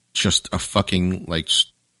to just a fucking like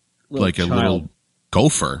a little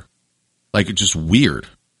gopher. Like, it's just weird.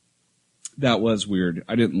 That was weird.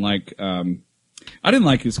 I didn't like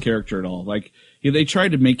his character at all. Like, they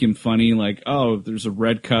tried to make him funny, like, oh, there's a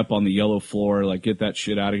red cup on the yellow floor, like, get that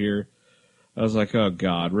shit out of here. I was like, oh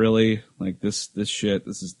God, really? Like this shit,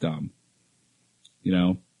 this is dumb. You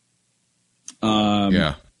know?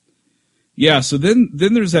 Yeah. Yeah, so then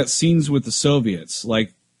there's that scenes with the Soviets.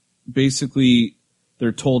 Like, basically,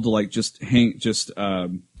 they're told to like just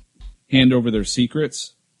hand over their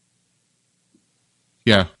secrets.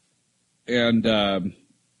 Yeah. And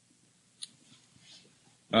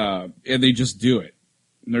they just do it.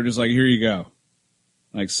 And they're just like, here you go.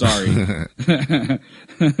 Like, sorry.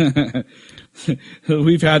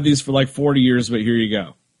 We've had these for like 40 years, but here you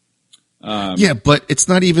go. Yeah, but it's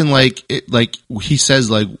not even like he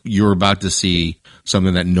says like you're about to see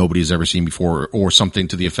something that nobody's ever seen before, or something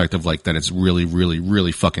to the effect of like that it's really, really,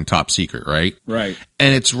 really fucking top secret, right? Right.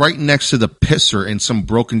 And it's right next to the pisser in some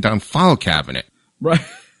broken down file cabinet. Right.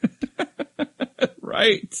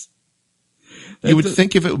 Right. You would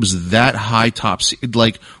think if it was that high top,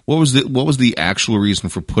 like what was the actual reason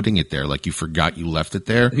for putting it there? Like you forgot you left it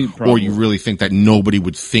there, or you really think that nobody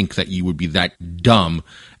would think that you would be that dumb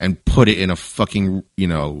and put it in a fucking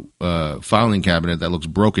filing cabinet that looks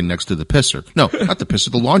broken next to the pisser? No, not the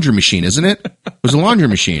pisser, the laundry machine, isn't it? It was a laundry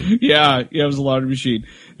machine. Yeah, it was a laundry machine.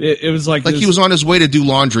 It was like he was on his way to do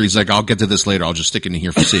laundry. He's like, I'll get to this later. I'll just stick it in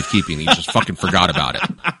here for safekeeping. He just fucking forgot about it.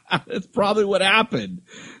 That's probably what happened.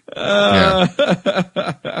 Yeah.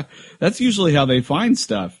 That's usually how they find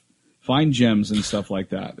stuff, find gems and stuff like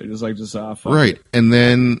that. They're just like, fuck right. it. And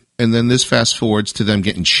then this fast forwards to them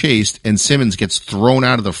getting chased, and Simmons gets thrown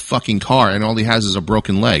out of the fucking car, and all he has is a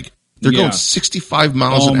broken leg. They're going 65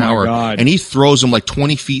 miles an hour, God. and he throws him like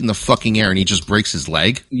 20 feet in the fucking air, and he just breaks his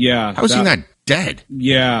leg. Yeah. How is he not dead?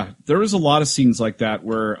 Yeah. There was a lot of scenes like that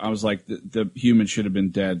where I was like, the human should have been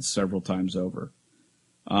dead several times over.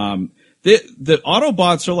 The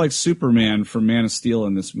Autobots are like Superman from Man of Steel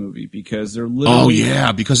in this movie because they're literally... Oh,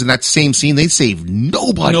 yeah, because in that same scene, they save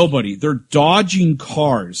nobody. Nobody. They're dodging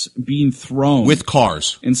cars being thrown. With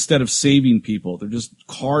cars. Instead of saving people. They're just...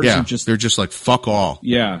 Cars are just... they're just like, fuck all.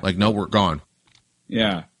 Yeah. Like, no, we're gone.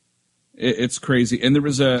 Yeah. It's crazy. And there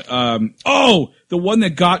was a... the one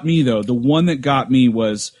that got me, though. The one that got me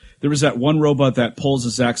was... There was that one robot that pulls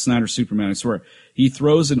a Zack Snyder Superman, I swear. He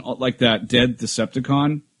throws like that dead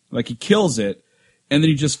Decepticon... Like, he kills it, and then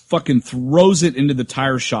he just fucking throws it into the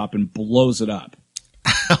tire shop and blows it up.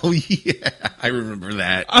 Oh, yeah. I remember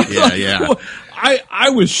that. Yeah.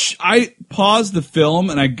 I paused the film,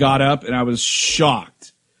 and I got up, and I was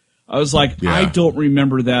shocked. I was like, I don't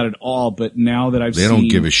remember that at all, but now that They don't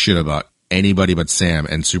give a shit about anybody but Sam,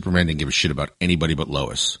 and Superman didn't give a shit about anybody but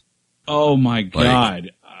Lois. Oh, my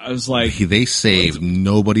God. I was like... They saved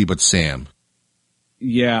nobody but Sam.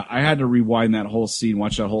 Yeah, I had to rewind that whole scene,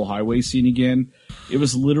 watch that whole highway scene again. It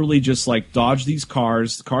was literally just like, dodge these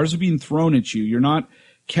cars. The cars are being thrown at you. You're not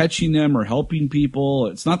catching them or helping people.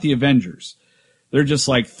 It's not the Avengers. They're just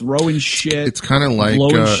like throwing shit. It's kind of like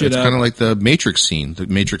the Matrix scene, the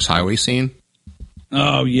Matrix highway scene.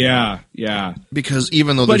 Oh yeah, yeah. Because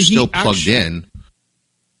even though they're still plugged in,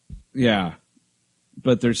 yeah,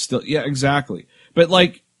 but they're still exactly. But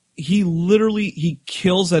like. He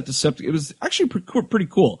kills that Decepticon. It was actually pretty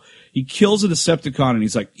cool. He kills a Decepticon and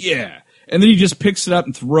he's like, yeah. And then he just picks it up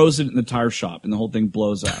and throws it in the tire shop and the whole thing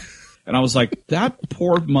blows up. And I was like, that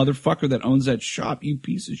poor motherfucker that owns that shop, you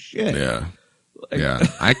piece of shit. Yeah. Yeah.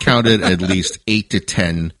 I counted at least 8 to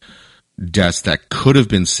 10 deaths that could have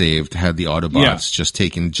been saved had the Autobots just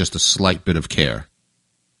taken just a slight bit of care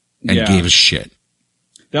and gave a shit.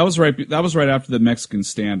 That was right after the Mexican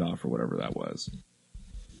standoff or whatever that was.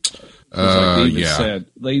 Like David said,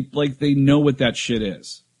 they know what that shit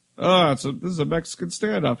is. Oh, this is a Mexican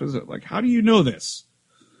standoff, is it? Like, how do you know this?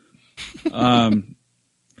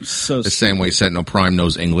 So the same way Sentinel Prime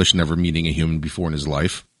knows English, never meeting a human before in his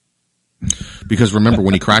life. Because remember,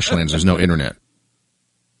 when he crash lands, there's no internet,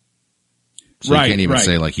 so you can't even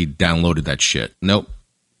say like he downloaded that shit. Nope.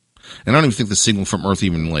 And I don't even think the signal from Earth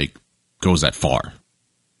even like goes that far.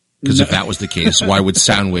 Because if that was the case, why would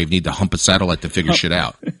Soundwave need to hump a satellite to figure shit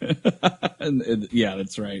out? Yeah,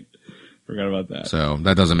 that's right. Forgot about that. So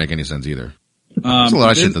that doesn't make any sense either. There's a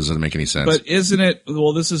lot of shit that doesn't make any sense. But isn't it?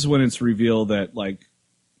 Well, this is when it's revealed that like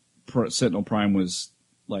Sentinel Prime was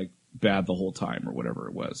like bad the whole time or whatever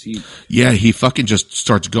it was. He fucking just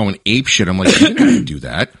starts going ape shit. I'm like, you didn't have to do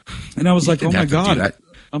that. And I was like, oh my God.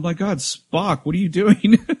 I'm like, God, Spock, what are you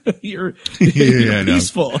doing? you're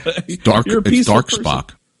peaceful. It's dark. It's dark person.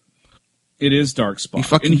 Spock. It is Dark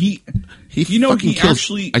Spock.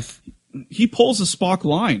 He pulls a Spock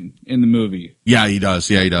line in the movie. Yeah, he does.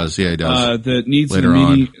 He does. The needs of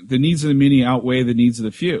the many outweigh the needs of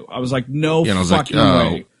the few. I was like, no fucking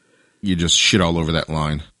way. You just shit all over that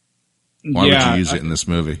line. Why would you use it in this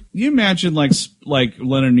movie? You imagine like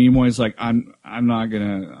Leonard Nimoy's like, I'm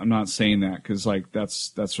not saying that because like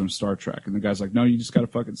that's from Star Trek, and the guy's like, no, you just got to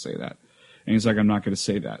fucking say that, and he's like, I'm not going to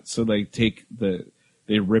say that. So they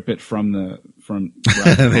rip it from they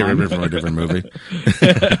rip it from a different movie.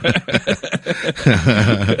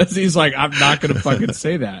 He's like, I'm not going to fucking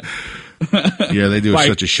say that. Yeah, they do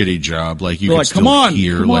such a shitty job. Like you can still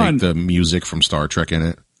hear like the music from Star Trek in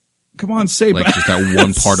it. Come on, say like just that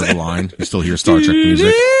one part of the line. You still hear Star Trek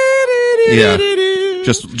music. Yeah,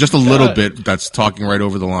 just a little bit. That's talking right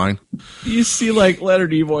over the line. You see, like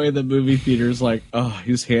Leonard Nimoy in the movie theaters, like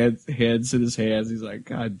his hands in his hands. He's like,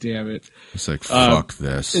 God damn it! It's like fuck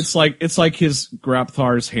this. It's like his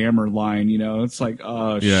Grapthar's hammer line. You know, it's like shit,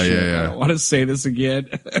 I don't want to say this again.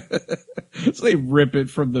 So they rip it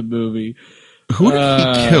from the movie. Who did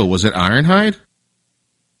he kill? Was it Ironhide?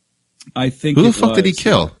 I think. Who the fuck did he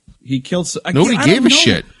kill? He killed. Nobody gave a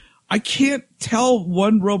shit. I can't tell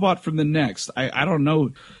one robot from the next. I don't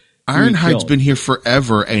know. Ironhide's been here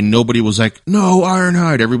forever, and nobody was like, "No,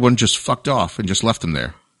 Ironhide." Everyone just fucked off and just left him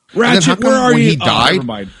there. Ratchet, where are you? He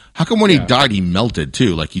died, how come when he died he melted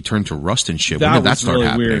too? Like he turned to rust and shit. When did that start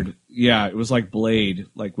happening? Weird. Yeah, it was like Blade,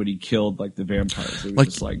 like when he killed like the vampires. It was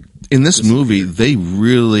just like in this movie, they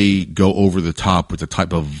really go over the top with the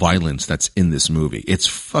type of violence that's in this movie. It's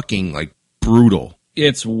fucking like brutal.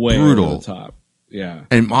 It's way brutal. Over the top. Yeah.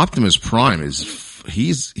 And Optimus Prime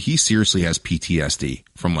he seriously has PTSD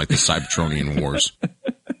from like the Cybertronian wars.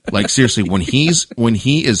 Like seriously, when he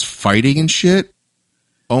is fighting and shit,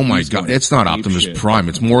 oh my God, it's not Optimus Prime.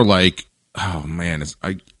 It's more like, oh man,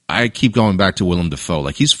 I keep going back to Willem Dafoe.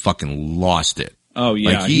 Like he's fucking lost it. Oh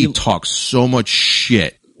yeah. Like he talks so much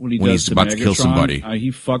shit when he's about to kill somebody.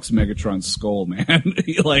 He fucks Megatron's skull, man.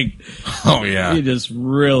 Oh yeah. He just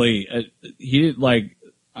really, he like,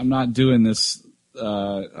 I'm not doing this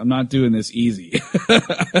easy.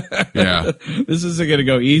 Yeah. This isn't going to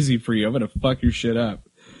go easy for you. I'm going to fuck your shit up.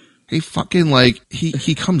 He fucking like,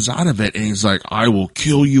 he comes out of it and he's like, I will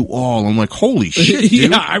kill you all. I'm like, holy shit,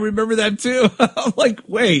 dude. Yeah, I remember that too. I'm like,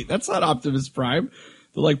 wait, that's not Optimus Prime.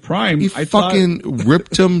 They're like, Prime. He fucking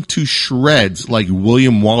ripped him to shreds like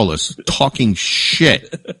William Wallace talking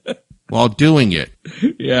shit while doing it.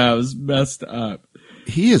 Yeah, it was messed up.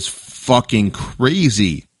 He is fucking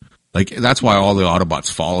crazy. Like that's why all the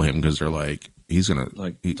Autobots follow him because they're like he's gonna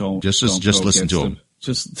don't just listen to him.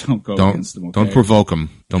 Just don't go against him. Okay? Don't provoke him.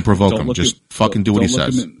 Don't provoke him. Just fucking do what he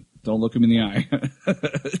says. Don't look him in the eye.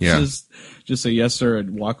 Yeah. Just say yes sir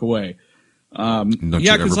and walk away. Don't you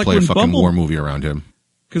ever play a fucking war movie around him?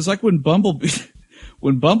 Because like when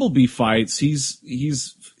Bumblebee fights, he's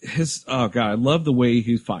oh god, I love the way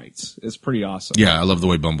he fights. It's pretty awesome. Yeah, I love the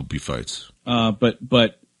way Bumblebee fights. But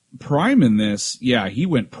Prime in this, yeah, he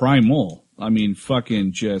went primal. I mean,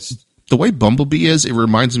 fucking just the way Bumblebee is. It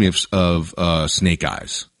reminds me of Snake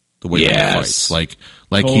Eyes. The way he fights, like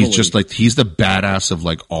totally. he's the badass of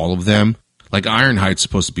like all of them. Like Ironhide's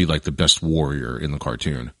supposed to be like the best warrior in the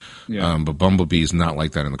cartoon, but Bumblebee is not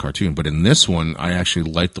like that in the cartoon. But in this one, I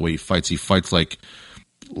actually like the way he fights. He fights like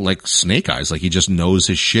Snake Eyes. Like he just knows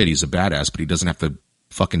his shit. He's a badass, but he doesn't have to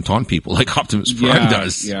fucking taunt people like Optimus Prime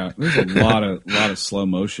does. Yeah, there's a lot of slow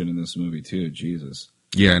motion in this movie too. Jesus.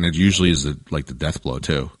 Yeah, and it usually is the death blow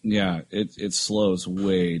too. Yeah, it slows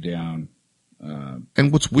way down.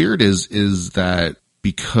 And what's weird is that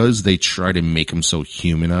because they try to make him so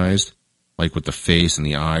humanized, like with the face and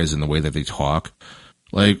the eyes and the way that they talk,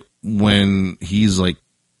 like when he's like,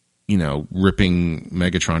 you know, ripping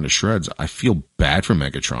Megatron to shreds, I feel bad for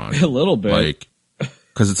Megatron. A little bit. Like,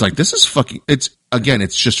 because it's like, this is fucking, it's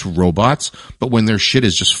just robots, but when their shit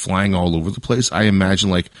is just flying all over the place, I imagine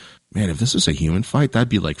like, man, if this was a human fight, that'd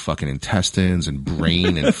be like fucking intestines and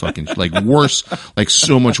brain and fucking like worse, like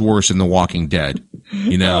so much worse in The Walking Dead,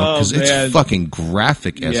 you know, because it's fucking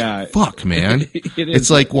graphic as fuck, man. It's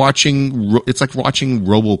like watching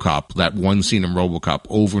RoboCop, that one scene in RoboCop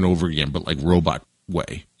over and over again, but like robot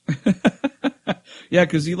way. Yeah,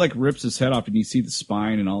 because he like rips his head off and you see the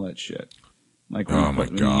spine and all that shit. Like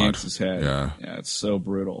when he yanks his head. Yeah, it's so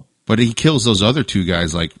brutal. But he kills those other two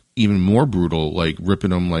guys like even more brutal, like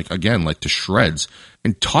ripping them like again like to shreds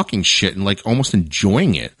and talking shit and like almost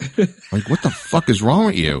enjoying it. Like what the fuck is wrong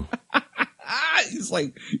with you?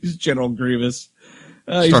 He's General Grievous.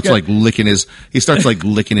 He starts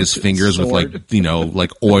licking his fingers with like, you know,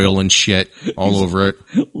 like oil and shit all over it.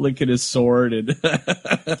 Licking his sword and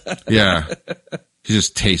yeah. He's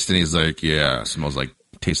just tasting. He's like, yeah,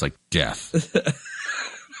 tastes like death.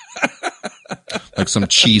 Like some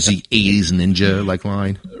cheesy 80s ninja like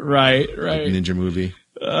line. Right. Like ninja movie.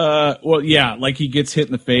 Well, yeah, like he gets hit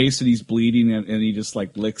in the face and he's bleeding and he just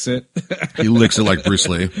like licks it. He licks it like Bruce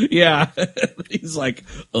Lee. Yeah. He's like,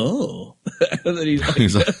 oh. And then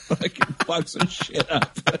he's like fucking fucks some shit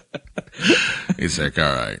up. He's like, all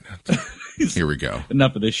right, here we go.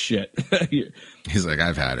 Enough of this shit. He's like,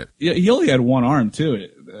 I've had it. Yeah, he only had one arm too,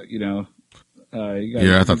 you know.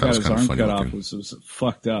 I thought that was kind of funny. Cut off was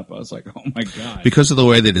fucked up. I was like, oh my God. Because of the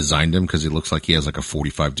way they designed him, because he looks like he has like a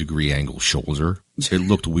 45-degree angle shoulder. It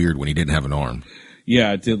looked weird when he didn't have an arm.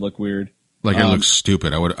 Yeah, it did look weird. Like it looks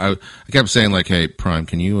stupid. I kept saying like, hey, Prime,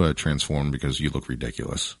 can you transform because you look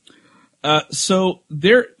ridiculous? So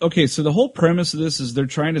the whole premise of this is they're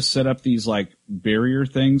trying to set up these like barrier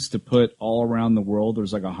things to put all around the world.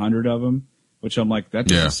 There's like 100 of them, which I'm like, that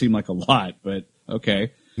doesn't seem like a lot, but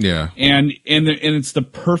okay. Yeah. And it's the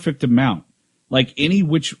perfect amount. Like any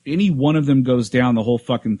one of them goes down, the whole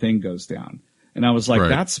fucking thing goes down. And I was like,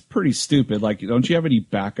 that's pretty stupid. Like, don't you have any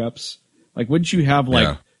backups? Like, wouldn't you have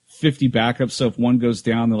like 50 backups? So if one goes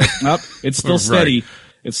down, they're like, nope, it's still steady.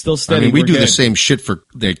 It's still steady. I mean, we do the same shit for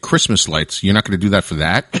the Christmas lights. You're not going to do that for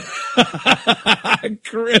that?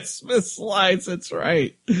 Christmas lights. That's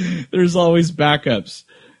right. There's always backups.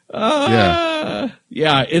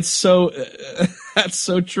 Yeah, it's so, that's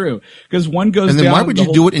so true. Because one goes down. And then why would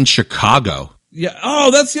you do it in Chicago? Yeah.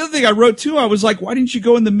 Oh, that's the other thing I wrote too. I was like, why didn't you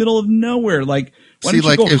go in the middle of nowhere? Like, why didn't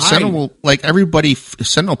you go hide?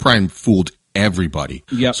 Sentinel Prime fooled everybody.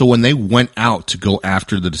 Yeah. So when they went out to go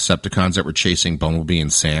after the Decepticons that were chasing Bumblebee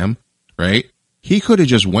and Sam, right? He could have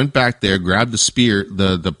just went back there, grabbed the spear,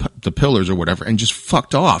 the pillars or whatever, and just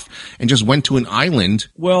fucked off and just went to an island.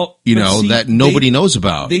 Well, that nobody knows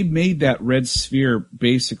about. They made that red sphere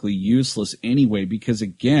basically useless anyway, because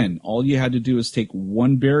again, all you had to do is take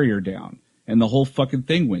one barrier down, and the whole fucking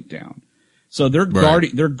thing went down. So they're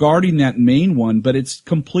guarding that main one, but it's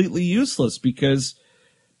completely useless because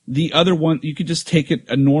the other one, you could just take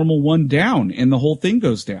a normal one down, and the whole thing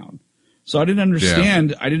goes down. So I didn't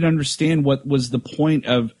understand. I didn't understand what was the point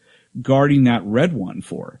of guarding that red one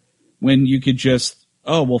for, when you could just,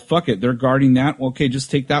 oh well, fuck it, they're guarding that. Okay,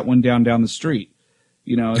 just take that one down the street.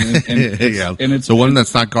 You know, and it's the one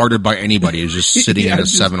that's not guarded by anybody is just sitting in a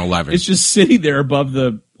 7-Eleven. It's just sitting there above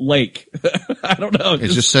the lake. I don't know.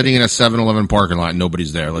 It's just sitting in a 7-Eleven parking lot and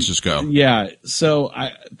nobody's there. Let's just go. Yeah. So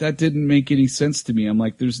that didn't make any sense to me. I'm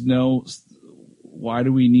like, why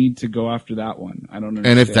do we need to go after that one? I don't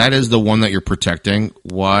understand. And if that is the one that you're protecting,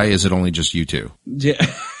 why is it only just you two? Yeah.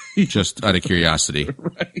 Just out of curiosity.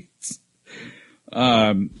 Right.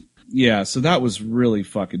 Yeah, so that was really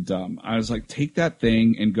fucking dumb. I was like, take that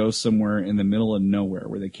thing and go somewhere in the middle of nowhere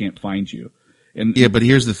where they can't find you. And yeah, but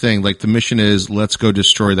here's the thing. Like, the mission is, let's go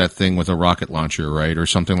destroy that thing with a rocket launcher, right? Or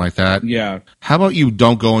something like that. Yeah. How about you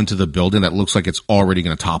don't go into the building that looks like it's already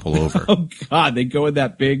going to topple over? Oh, God. They go in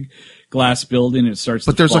that big glass building and it starts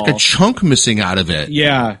to there's fall. Like a chunk missing out of it.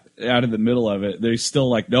 Yeah, out of the middle of it. They're still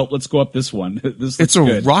like, nope, let's go up this one. It's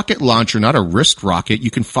a rocket launcher, not a wrist rocket.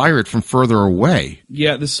 You can fire it from further away.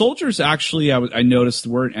 Yeah, the soldiers actually, I noticed,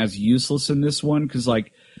 weren't as useless in this one because,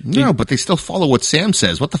 like... No, but they still follow what Sam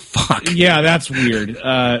says. What the fuck? Yeah, that's weird.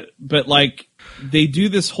 But, like, they do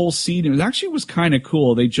this whole scene. It was kind of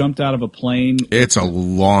cool. They jumped out of a plane. It's a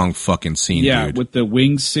long fucking scene, dude. With the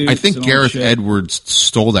wingsuits. I think Gareth Edwards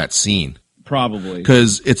stole that scene. Probably.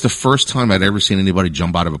 Because it's the first time I'd ever seen anybody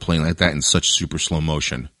jump out of a plane like that in such super slow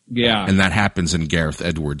motion. Yeah. And that happens in Gareth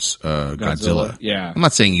Edwards' Godzilla. Yeah. I'm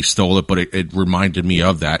not saying he stole it, but it reminded me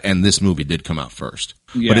of that. And this movie did come out first.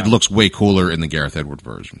 Yeah. But it looks way cooler in the Gareth Edwards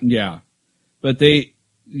version. Yeah. But they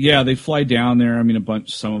fly down there. I mean,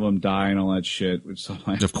 some of them die and all that shit. Which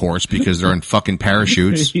like, of course, because they're in fucking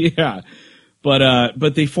parachutes. Yeah.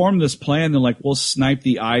 But they formed this plan. They're like, we'll snipe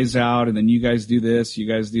the eyes out, and then you guys do this, you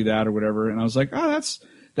guys do that, or whatever. And I was like, oh,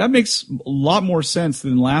 that makes a lot more sense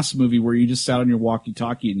than the last movie where you just sat on your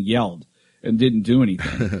walkie-talkie and yelled and didn't do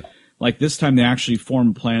anything. Like this time, they actually form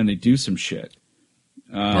a plan and they do some shit,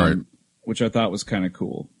 right. Which I thought was kind of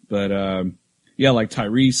cool. But yeah, like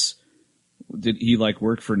Tyrese. Did he like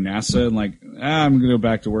work for NASA and like, I'm going to go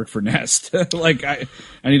back to work for Nest? Like I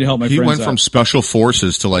need to help my friends out. He went from special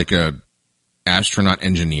forces to like a astronaut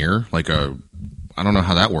engineer, I don't know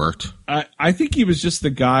how that worked. I think he was just the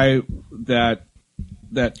guy that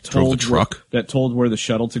told the truck that told where the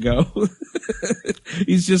shuttle to go.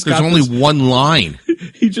 He's just there's only one line.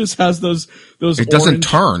 He just has those. It doesn't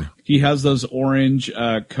turn. He has those orange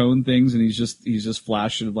cone things, and he's just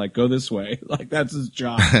flashing like, go this way. Like that's his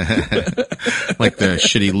job. Like the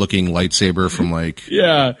shitty looking lightsaber from like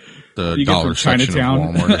the dollar section of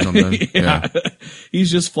Walmart or something. Yeah.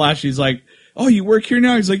 He's just flashing. He's like, "Oh, you work here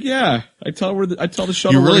now?" He's like, "Yeah." I tell the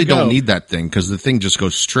shuttle. You really where to don't go. need that thing because the thing just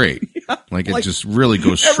goes straight. Like it like, just really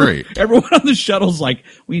goes straight. Everyone on the shuttle's like,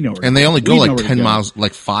 "We know where." And they only go we know like where to 10 go." miles,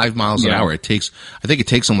 like 5 miles an hour. I think it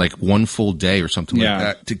takes them like one full day or something like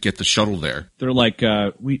that to get the shuttle there. They're like,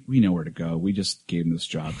 we know where to go. We just gave him this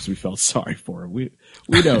job because we felt sorry for him.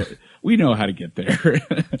 We know how to get there.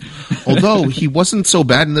 Although he wasn't so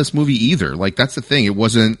bad in this movie either. Like that's the thing.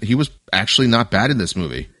 He was actually not bad in this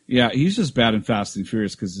movie. Yeah, he's just bad in Fast and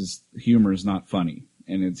Furious because his humor is not funny,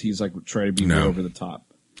 and he's like trying to be way over the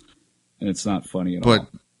top, and it's not funny at all.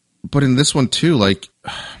 But in this one too, like,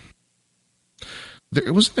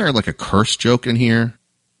 wasn't there like a curse joke in here,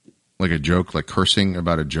 like a joke, like cursing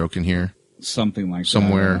about a joke in here, something like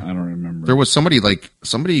somewhere. That. I don't remember. There was somebody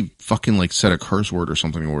fucking like said a curse word or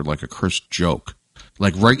something, or like a curse joke,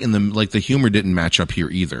 like right in the humor didn't match up here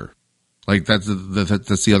either. Like that's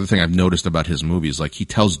the other thing I've noticed about his movies. Like he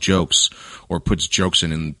tells jokes or puts jokes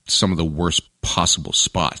in some of the worst possible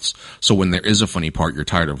spots. So when there is a funny part, you're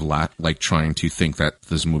tired of like trying to think that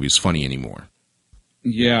this movie's funny anymore.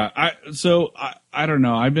 Yeah, I don't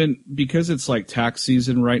know. Because it's like tax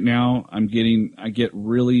season right now. I get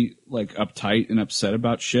really like uptight and upset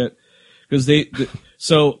about shit because they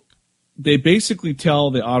basically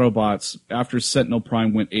tell the Autobots after Sentinel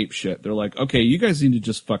Prime went ape shit. They're like, okay, you guys need to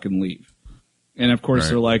just fucking leave. And of course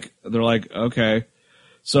they're like, okay.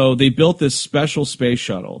 So they built this special space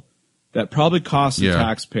shuttle that probably cost the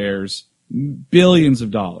taxpayers billions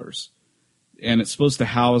of dollars. And it's supposed to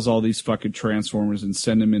house all these fucking Transformers and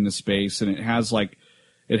send them into space. And it has like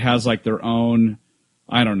their own,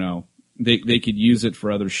 I don't know. They could use it for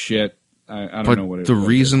other shit. I don't know what it is. But the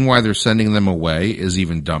reason why they're sending them away is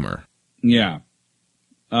even dumber. Yeah.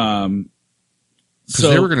 Because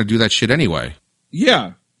they were going to do that shit anyway.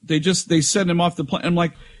 Yeah. They send him off the planet. I'm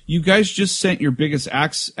like, you guys just sent your biggest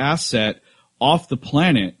asset off the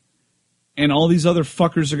planet, and all these other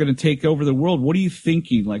fuckers are going to take over the world. What are you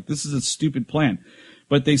thinking? Like, this is a stupid plan.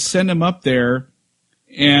 But they send him up there,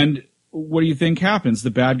 and what do you think happens? The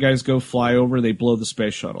bad guys go fly over, they blow the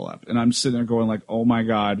space shuttle up. And I'm sitting there going like, oh my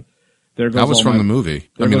God. There goes that was from the movie.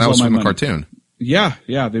 I mean, that was from the cartoon. Yeah.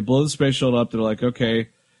 They blow the space shuttle up. They're like, okay,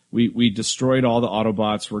 we destroyed all the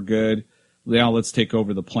Autobots. We're good. Now let's take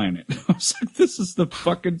over the planet. I was like, this is the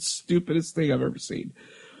fucking stupidest thing I've ever seen.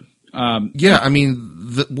 Yeah, I mean,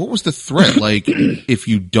 what was the threat? Like, if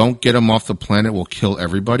you don't get them off the planet, we'll kill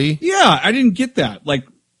everybody? Yeah, I didn't get that. Like,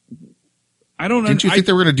 I don't. Didn't you think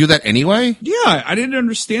they were going to do that anyway? Yeah, I didn't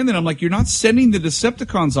understand that. I'm like, you're not sending the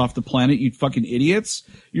Decepticons off the planet, you fucking idiots.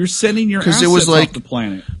 You're sending your assets off the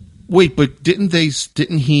planet. Wait, but didn't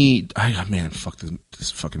he? Man, fuck this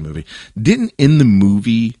fucking movie. Didn't in the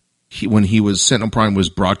movie when he was Sentinel Prime was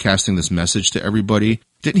broadcasting this message to everybody?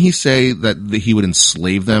 Didn't he say that he would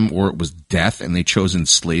enslave them or it was death and they chose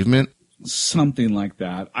enslavement? Something like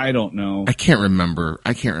that. I don't know. I can't remember.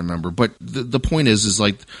 But the point is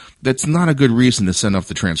like, that's not a good reason to send off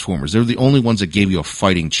the Transformers. They're the only ones that gave you a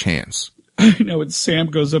fighting chance. I know. And Sam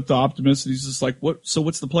goes up to Optimus and he's just like, "What? So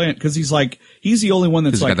what's the plan?" Because he's like, he's the only one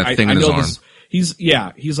that's like, got that thing in his arm.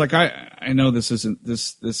 He's like, I know this isn't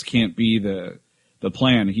this can't be the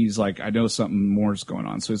plan. He's like, I know something more is going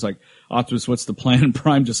on. So he's like, Optimus, what's the plan? And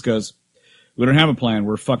Prime just goes, we don't have a plan.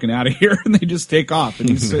 We're fucking out of here. And they just take off. And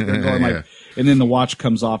he's sitting there going like, and then the watch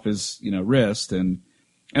comes off his, wrist. And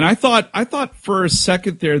I thought for a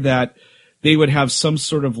second there that they would have some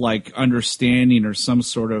sort of like understanding or some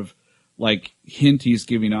sort of like hint he's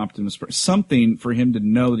giving Optimus, something for him to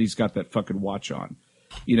know that he's got that fucking watch on.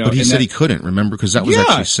 But he said he couldn't, remember? Because that was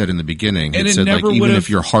actually said in the beginning. It said, like, even if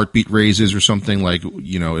your heartbeat raises or something, like,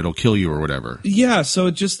 it'll kill you or whatever. Yeah,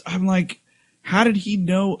 so I'm like, how did he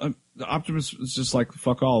know? The Optimus was just like,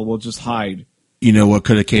 fuck all, we'll just hide. You know what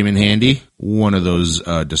could have came in handy? One of those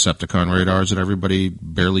Decepticon radars that everybody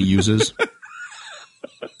barely uses.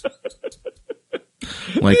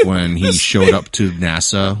 Like when he showed up to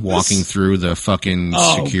NASA walking through the fucking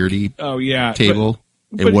security table.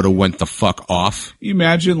 It would have went the fuck off. You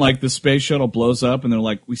imagine, like, the space shuttle blows up and they're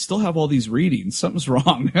like, we still have all these readings. Something's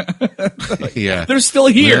wrong. Like, yeah. They're still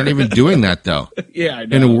here. They're not even doing that, though. Yeah, I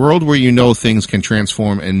know. In a world where things can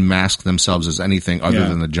transform and mask themselves as anything other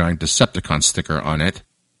than the giant Decepticon sticker on it,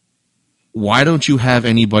 why don't you have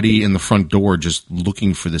anybody in the front door just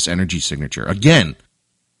looking for this energy signature? Again,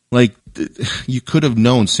 like, you could have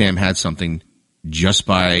known Sam had something just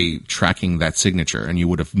by tracking that signature, and you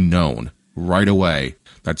would have known right away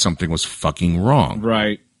that something was fucking wrong.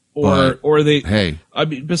 Right. Or they, hey, I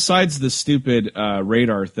mean, besides the stupid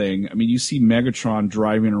radar thing, I mean, you see Megatron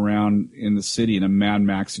driving around in the city in a Mad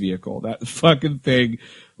Max vehicle. That fucking thing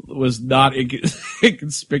was not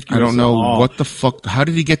inconspicuous. I don't know at all. what the fuck. How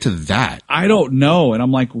did he get to that? I don't know. And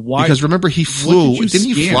I'm like, why? Because remember, he flew. Didn't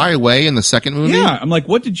he fly away in the second movie? Yeah. I'm like,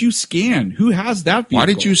 what did you scan? Who has that vehicle? Why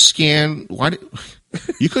did you scan?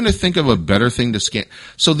 You couldn't think of a better thing to scan?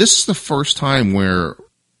 So this is the first time where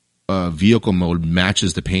vehicle mode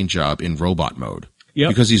matches the paint job in robot mode. Yep.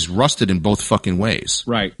 Because he's rusted in both fucking ways.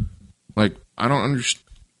 Right. Like, I don't understand.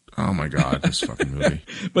 Oh my God, this fucking movie.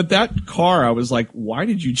 But that car, I was like, why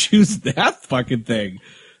did you choose that fucking thing?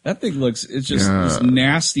 That thing looks, it's just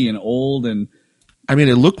nasty and old. And I mean,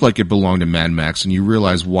 it looked like it belonged to Mad Max, and you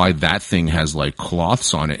realize why that thing has like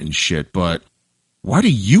cloths on it and shit, but why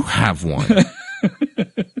do you have one?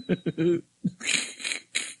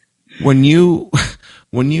 When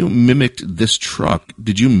you mimicked this truck,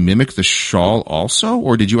 did you mimic the shawl also,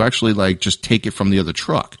 or did you actually like just take it from the other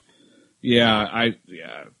truck? Yeah,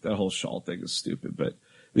 that whole shawl thing is stupid. But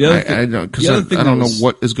the other thing, I don't know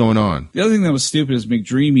what is going on. The other thing that was stupid is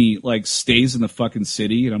McDreamy like stays in the fucking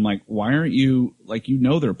city, and I'm like, why aren't you like, you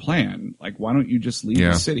know their plan? Like, why don't you just leave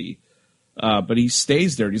the city? But he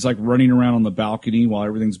stays there. He's like running around on the balcony while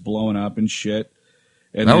everything's blowing up and shit.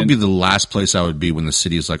 And that would be the last place I would be when the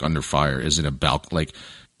city is like under fire, is in a like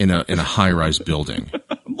in a high rise building.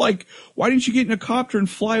 I'm like, why didn't you get in a copter and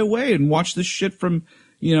fly away and watch this shit from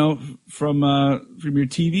your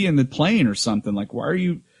TV and the plane or something? Like, why are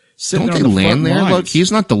you sitting Don't there on they the land front there? lines? Look,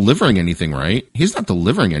 he's not delivering anything, right? He's not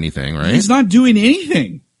doing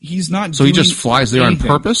anything. He's not. So he just flies there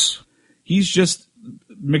anything. on purpose?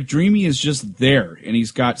 McDreamy is just there, and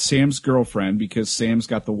he's got Sam's girlfriend because Sam's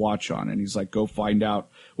got the watch on, and he's like, go find out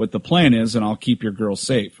what the plan is, and I'll keep your girl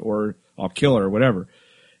safe, or I'll kill her, or whatever.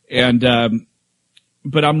 And,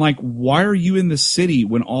 but I'm like, why are you in the city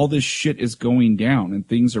when all this shit is going down and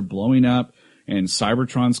things are blowing up and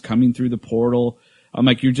Cybertron's coming through the portal? I'm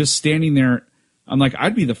like, you're just standing there. I'm like,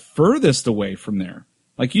 I'd be the furthest away from there.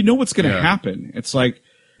 Like, you know what's going to happen. It's like,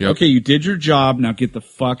 okay, you did your job. Now get the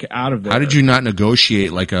fuck out of there. How did you not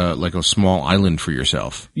negotiate like a small island for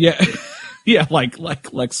yourself? Yeah. Yeah. Like Lex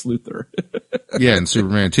Luthor. Yeah. And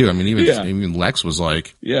Superman too. I mean, even Lex was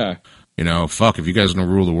like, fuck, if you guys are going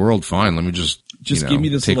to rule the world, fine. Let me just give me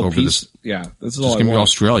this take little over piece. this. Yeah. This is just all give I me want.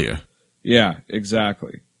 Australia. Yeah,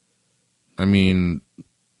 exactly. I mean,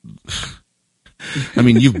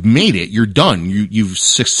 you've made it. You're done. You've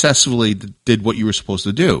successfully did what you were supposed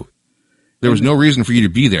to do. There was no reason for you to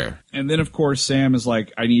be there. And then, of course, Sam is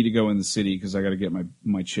like, I need to go in the city because I got to get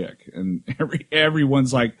my chick. And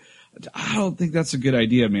everyone's like, I don't think that's a good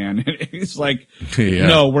idea, man. And it's like,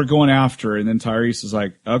 no, we're going after her. And then Tyrese is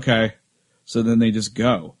like, okay. So then they just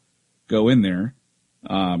go in there.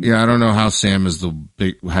 I don't know how Sam has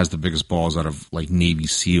the biggest balls out of like Navy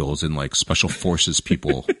SEALs and like special forces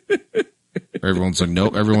people. Everyone's like,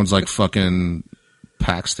 nope. Everyone's like fucking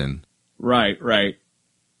Paxton. Right.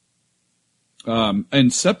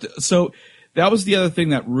 So that was the other thing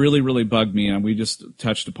that really, really bugged me, and we just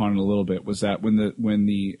touched upon it a little bit, was that when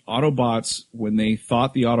the Autobots, when they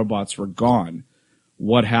thought the Autobots were gone,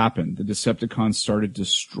 what happened? The Decepticons started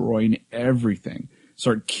destroying everything,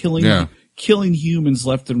 started killing humans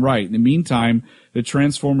left and right. In the meantime, the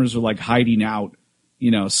Transformers are like hiding out,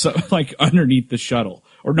 so like underneath the shuttle.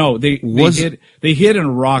 Or no, they hid in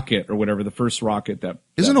a rocket or whatever, the first rocket that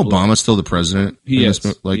isn't blew. Obama still the president? He is.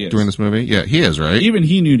 During this movie? Yeah, he is, right? Even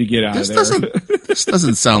he knew to get out of there. This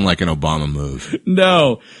doesn't sound like an Obama move.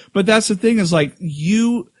 No, but that's the thing, is like,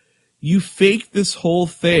 you faked this whole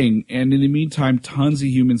thing, and in the meantime, tons of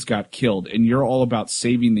humans got killed, and you're all about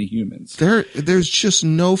saving the humans. There's just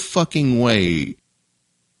no fucking way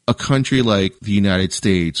a country like the United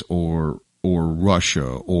States or Russia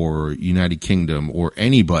or United Kingdom or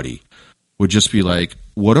anybody would just be like,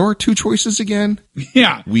 what are our two choices again?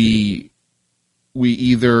 Yeah. We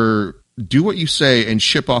either do what you say and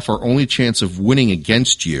ship off our only chance of winning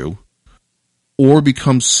against you, or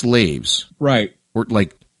become slaves. Right. Or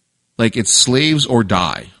like it's slaves or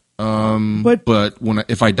die. But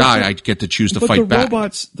if I die, I get to choose to fight back.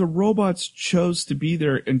 The robots chose to be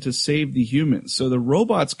there and to save the humans. So the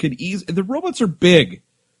robots the robots are big.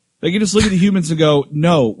 They can just look at the humans and go,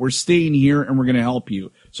 no, we're staying here and we're going to help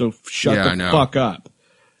you. So shut the fuck up.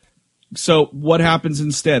 So what happens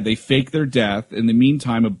instead? They fake their death. In the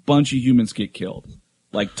meantime, a bunch of humans get killed.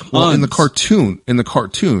 Like tons. Well, in the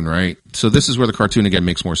cartoon, right? So this is where the cartoon again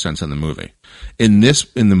makes more sense than the movie. In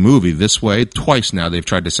the movie, this way, twice now they've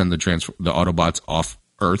tried to send the Autobots off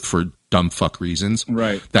Earth for dumb fuck reasons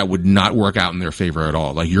Right. that would not work out in their favor at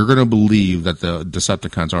all. Like, you're going to believe that the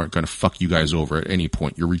Decepticons aren't going to fuck you guys over at any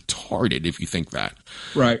point. You're retarded if you think that.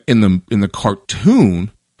 Right. In the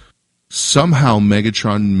cartoon, somehow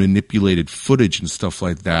Megatron manipulated footage and stuff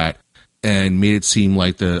like that and made it seem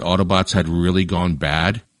like the Autobots had really gone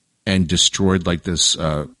bad and destroyed like this,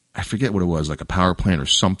 I forget what it was, like a power plant or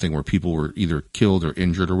something where people were either killed or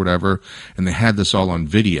injured or whatever. And they had this all on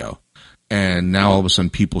video. And now all of a sudden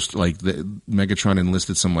people, Megatron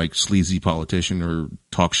enlisted some like sleazy politician or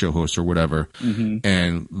talk show host or whatever. Mm-hmm.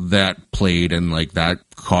 And that played and like that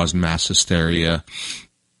caused mass hysteria.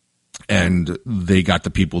 And they got the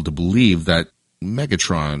people to believe that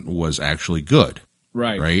Megatron was actually good.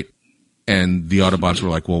 Right. Right. And the Autobots were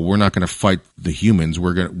like, well, we're not going to fight the humans.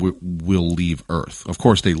 We'll leave Earth. Of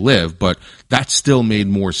course they live, but that still made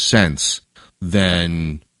more sense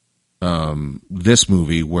than, this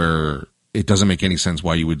movie where it doesn't make any sense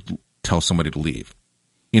why you would tell somebody to leave.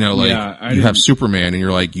 You know, like you have Superman and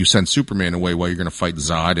you're like, you send Superman away while you're going to fight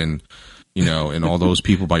Zod and, you know, and all those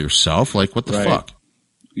people by yourself. Like, what the fuck?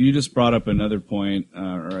 You just brought up another point,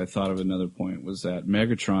 or I thought of another point, was that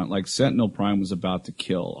Megatron, like Sentinel Prime was about to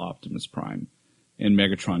kill Optimus Prime, and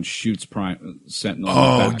Megatron shoots Sentinel.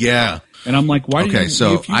 Oh, yeah. And I'm like, why? Okay,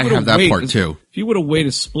 so I have that part too. If you would have waited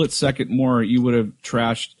a split second more, you would have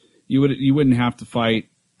trashed. You wouldn't have to fight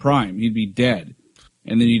Prime. He'd be dead,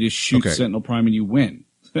 and then you just shoot Sentinel Prime and you win.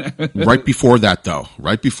 Right before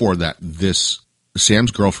that, this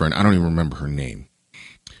Sam's girlfriend, I don't even remember her name.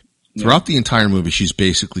 Throughout the entire movie, she's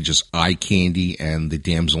basically just eye candy and the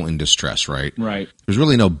damsel in distress, right? Right. There's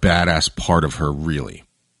really no badass part of her, really.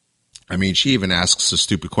 I mean, she even asks a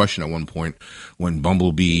stupid question at one point when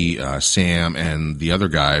Bumblebee, Sam, and the other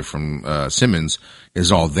guy from Simmons is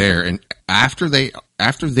all there. And after they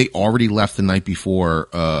already left the night before,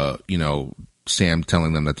 you know, Sam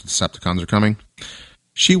telling them that the Decepticons are coming,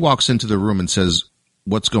 she walks into the room and says,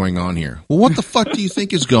 "What's going on here?" Well, what the fuck do you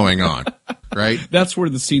think is going on? Right? That's where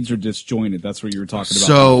the scenes are disjointed. That's what you were talking about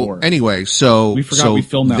before. Anyway, we forgot we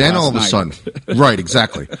filmed that then last all of a sudden, right,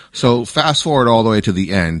 exactly. So fast forward all the way to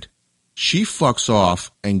the end, she fucks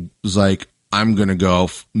off and is like, I'm going to go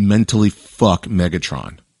mentally fuck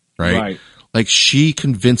Megatron, right? Like, she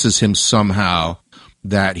convinces him somehow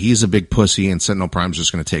that he's a big pussy and Sentinel Prime's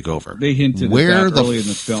just going to take over. They hinted at that early in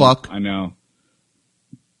the film. I know.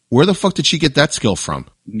 Where the fuck did she get that skill from?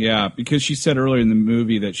 Yeah, because she said earlier in the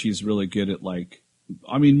movie that she's really good at, like,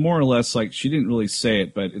 I mean, more or less, like, she didn't really say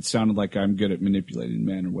it, but it sounded like I'm good at manipulating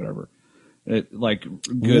men or whatever.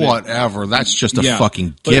 Whatever. That's just a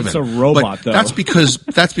fucking given. It's a robot, though. That's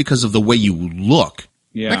because of the way you look.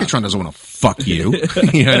 Yeah. Megatron doesn't want to fuck you.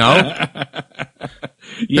 You know?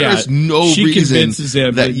 There's no she reason convinces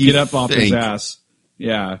him that to you get up off his ass.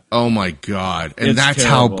 Yeah. Oh my God. And it's that's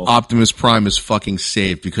terrible. how Optimus Prime is fucking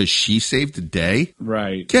saved, because she saved the day.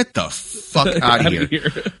 Right. Get the fuck out of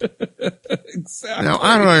here. Exactly. Now,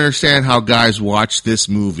 I don't understand how guys watch this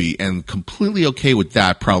movie and completely okay with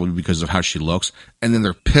that, probably because of how she looks, and then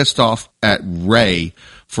they're pissed off at Rey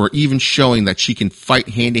for even showing that she can fight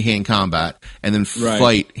hand-to-hand combat and then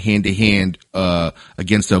fight hand-to-hand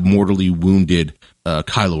against a mortally wounded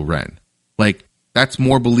Kylo Ren. Like, that's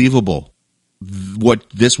more believable. What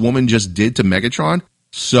this woman just did to Megatron,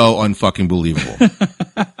 so unfucking believable.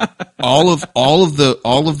 all of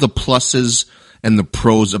the pluses and the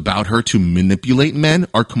pros about her to manipulate men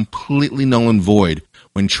are completely null and void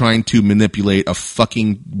when trying to manipulate a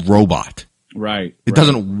fucking robot. Right. It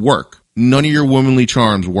doesn't work. None of your womanly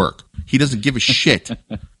charms work. He doesn't give a shit.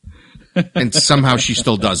 And somehow she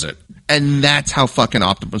still does it. And that's how fucking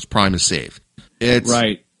Optimus Prime is saved. It's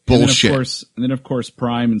bullshit. And then, of course,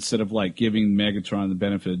 Prime, instead of like giving Megatron the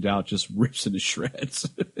benefit of the doubt, just rips into shreds.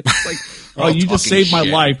 It's like, oh, you just saved my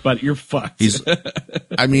life, but you're fucked.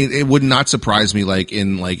 I mean, it would not surprise me, like,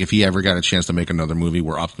 if he ever got a chance to make another movie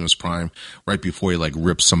where Optimus Prime, right before he like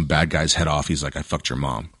rips some bad guy's head off, he's like, I fucked your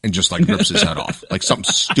mom, and just like rips his head off, like something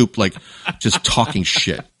stupid, like just talking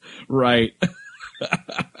shit. Right.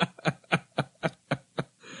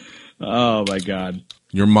 Oh my God.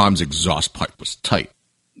 Your mom's exhaust pipe was tight.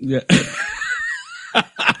 Yeah.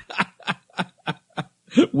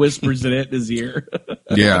 Whispers it in his ear.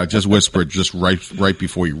 Yeah, just whisper it just right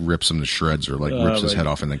before he rips him to shreds, or like rips his head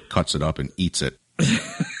off and then cuts it up and eats it.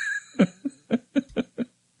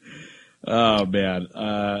 Oh man,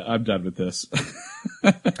 I'm done with this.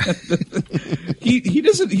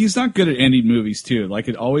 He's not good at ending movies too. Like,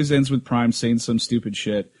 it always ends with Prime saying some stupid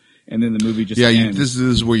shit, and then the movie just ends. This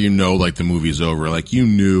is where you know, like, the movie's over. Like, you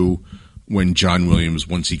knew when John Williams,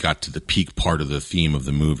 once he got to the peak part of the theme of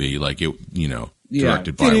the movie, like, it, you know,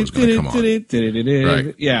 directed by was going to come on.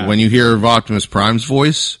 Right. Yeah. When you hear Optimus Prime's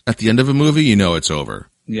voice at the end of a movie, you know it's over.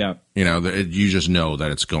 Yeah. You know, you just know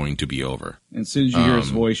that it's going to be over. And as soon as you hear his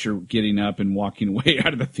voice, you're getting up and walking away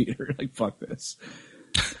out of the theater. Like, fuck this.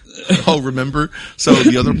 Oh, remember? So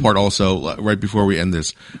the other part also, right before we end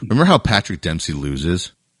this, remember how Patrick Dempsey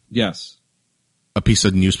loses? Yes. A piece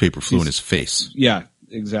of newspaper flew in his face. Yeah,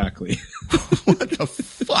 exactly. What the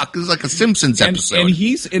fuck? This is like a Simpsons episode.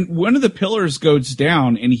 And one of the pillars goes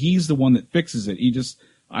down, and he's the one that fixes it. He just,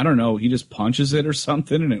 I don't know, he just punches it or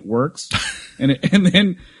something, and it works. And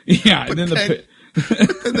then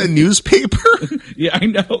the newspaper. Yeah, I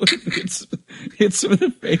know. It's in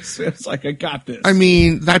the face. It's like, I got this. I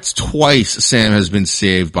mean, that's twice Sam has been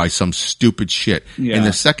saved by some stupid shit. Yeah. In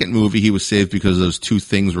the second movie, he was saved because those two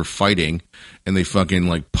things were fighting, and they fucking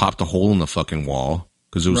like popped a hole in the fucking wall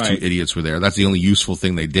because those two idiots were there. That's the only useful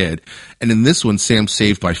thing they did. And in this one, Sam's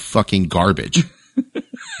saved by fucking garbage.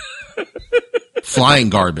 Flying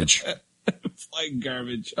garbage. Flying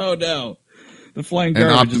garbage. Oh no. The flying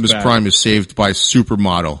garbage. And Optimus Prime is saved by a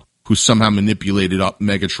supermodel who somehow manipulated up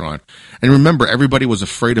Megatron. And remember, everybody was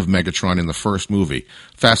afraid of Megatron in the first movie.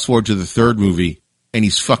 Fast forward to the third movie, and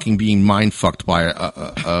he's fucking being mind-fucked by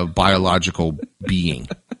a biological being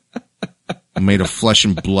made of flesh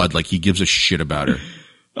and blood, like he gives a shit about her.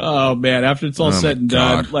 Oh man, after it's all said and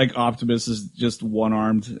done, like Optimus is just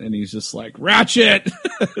one-armed and he's just like, Ratchet!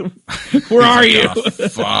 Where are you? Oh,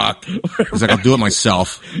 fuck. He's like, I'll do it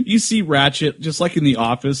myself. You see Ratchet, just like in The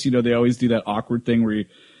Office, you know, they always do that awkward thing where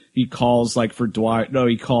he calls like for Dwight, no,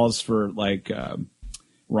 he calls for like,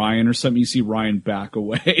 Ryan or something. You see Ryan back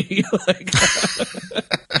away. Like,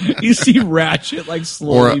 you see Ratchet like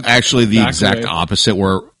slowly. Or actually the exact away. Opposite,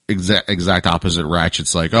 where exact opposite.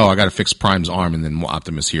 Ratchet's like, oh, I got to fix Prime's arm, and then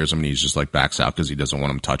Optimus hears him and he's just like backs out because he doesn't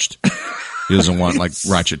want him touched. He doesn't want like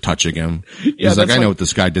Ratchet touching him. He's like, I know what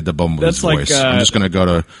this guy did to Bumblebee's voice. I'm just gonna go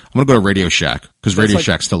to Radio Shack because Radio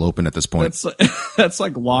Shack's still open at this point. That's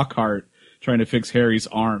like Lockhart trying to fix Harry's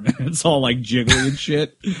arm. It's all like jiggly and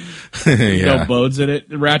shit. Yeah. No bones in it.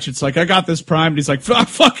 And Ratchet's like, I got this primed. He's like,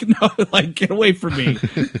 fuck no, like, get away from me.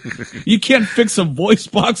 You can't fix a voice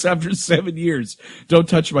box after 7 years. Don't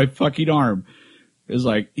touch my fucking arm. It's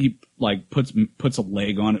like, he like puts a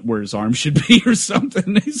leg on it where his arm should be or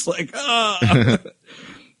something. He's like, fuck.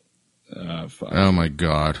 Oh my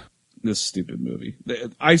God. This stupid movie.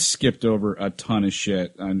 I skipped over a ton of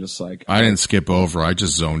shit. I'm just like, I didn't skip over. I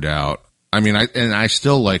just zoned out. I mean,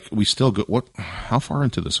 we still go, how far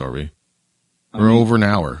into this are we? We're over an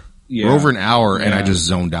hour. Yeah. We're over an hour and I just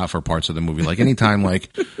zoned out for parts of the movie. Like anytime it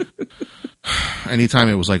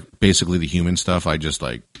was like basically the human stuff, I just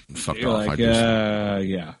like fucked off. Like,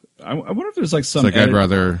 yeah. I wonder if there's like some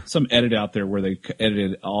some edit out there where they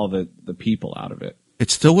edited all the people out of it. It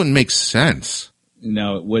still wouldn't make sense.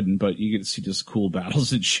 No, it wouldn't, but you get to see just cool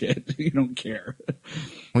battles and shit. You don't care.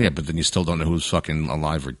 Well, yeah, but then you still don't know who's fucking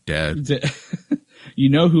alive or dead. You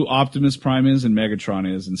know who Optimus Prime is and Megatron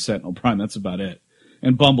is and Sentinel Prime. That's about it.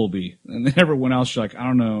 And Bumblebee. And then everyone else, you're like, I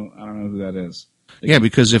don't know who that is. Yeah,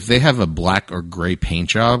 because if they have a black or gray paint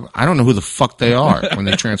job, I don't know who the fuck they are when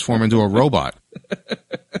they transform into a robot.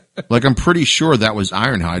 Like, I'm pretty sure that was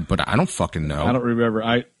Ironhide, but I don't fucking know. I don't remember.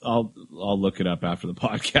 I'll look it up after the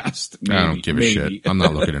podcast. Maybe, I don't give a shit. I'm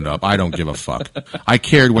not looking it up. I don't give a fuck. I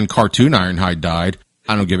cared when cartoon Ironhide died.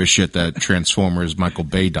 I don't give a shit that Transformers Michael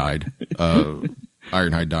Bay died.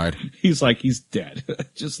 Ironhide died. He's like, he's dead.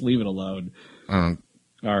 Just leave it alone. All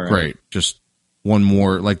right. Great. Just one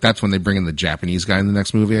more. Like, that's when they bring in the Japanese guy in the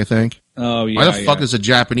next movie, I think. Oh, yeah. Why the fuck is a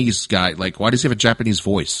Japanese guy? Like, why does he have a Japanese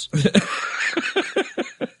voice?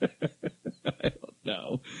 I don't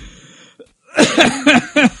know.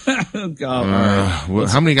 God,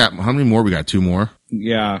 how many more? We got 2 more.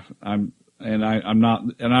 Yeah, I'm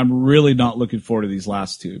really not looking forward to these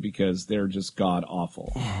last 2 because they're just god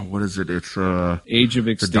awful. Oh, what is it? It's Age of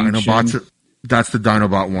Extinction. The Dinobots. That's the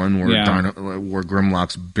Dinobot one where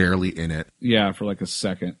Grimlock's barely in it. Yeah, for like a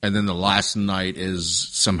second. And then the last night is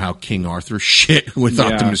somehow King Arthur shit with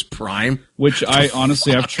Optimus Prime. Which I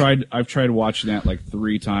honestly, I've tried watching that like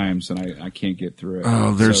 3 times and I can't get through it.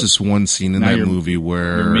 Oh, there's this one scene in that movie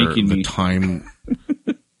where time.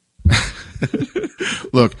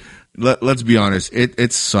 Look, let's be honest.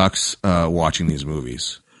 It sucks watching these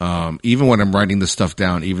movies. Even when I'm writing this stuff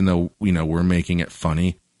down, even though we're making it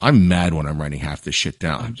funny. I'm mad when I'm writing half this shit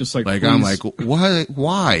down. I'm just like, I'm like, what?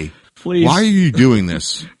 Why? Please. Why are you doing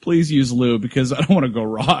this? Please use lube because I don't want to go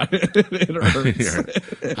raw. It hurts.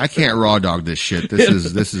 Yeah. I can't raw dog this shit.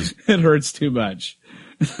 This is. It hurts too much.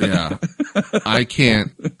 Yeah. I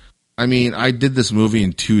can't I mean, I did this movie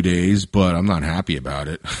in 2 days, but I'm not happy about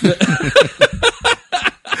it.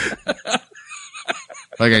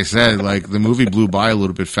 Like I said, like the movie blew by a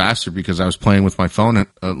little bit faster because I was playing with my phone at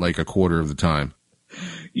like a quarter of the time.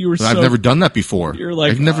 I've never done that before. You're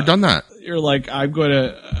like, I've never done that. You're like, I'm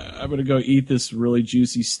gonna go eat this really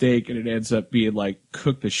juicy steak, and it ends up being like,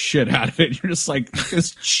 cook the shit out of it. You're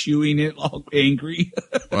just chewing it, all angry.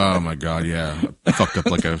 Oh my god, yeah, fucked up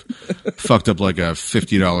like a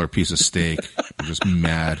 $50 piece of steak. I'm just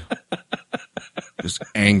mad, just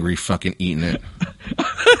angry, fucking eating it.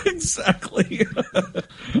 Exactly.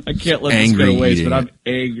 I can't let this go to waste, but I'm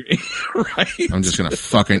angry. Right? I'm just gonna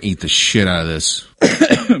fucking eat the shit out of this.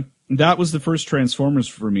 That was the first Transformers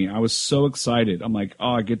for me. I was so excited. I'm like,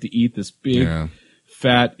 oh, I get to eat this big,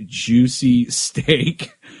 fat, juicy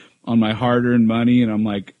steak on my hard-earned money, and I'm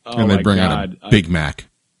like, oh my god. And they bring out a Big Mac.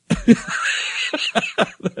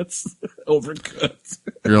 That's overcooked.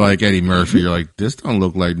 You're like Eddie Murphy. You're like, this don't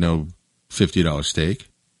look like no $50 steak.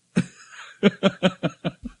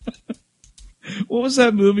 What was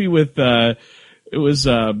that movie with? It was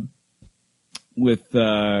with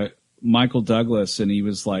Michael Douglas, and he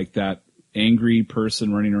was like that angry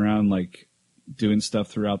person running around, like doing stuff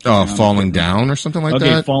throughout the town. Falling Down or something like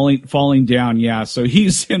that? Okay, falling down, yeah. So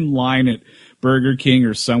he's in line at Burger King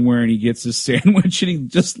or somewhere, and he gets his sandwich, and he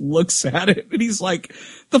just looks at it, and he's like,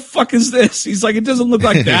 the fuck is this? He's like, it doesn't look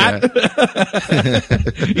like that.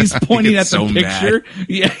 He's pointing at the picture. Mad.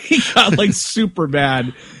 Yeah, he got like super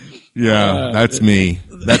bad. Yeah, that's me.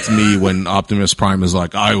 That's me when Optimus Prime is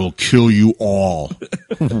like, I will kill you all.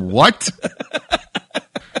 What?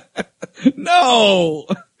 No!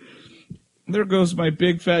 There goes my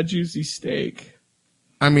big, fat, juicy steak.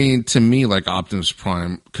 I mean, to me, like Optimus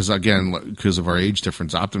Prime, because of our age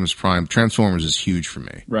difference, Optimus Prime, Transformers is huge for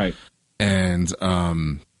me. Right. And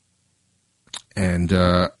I'm so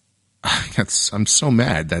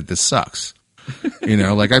mad that this sucks. You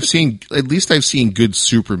know, like at least I've seen good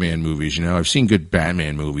Superman movies, you know, I've seen good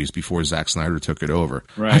Batman movies before Zack Snyder took it over.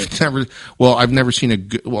 Right. I've never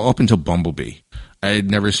seen up until Bumblebee, I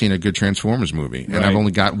had never seen a good Transformers movie, and I've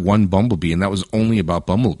only got one Bumblebee, and that was only about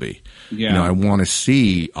Bumblebee. Yeah. You know, I want to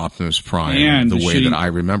see Optimus Prime the way that I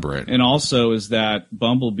remember it. And also is that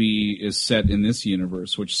Bumblebee is set in this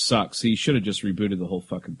universe, which sucks. He should have just rebooted the whole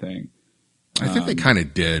fucking thing. I think they kind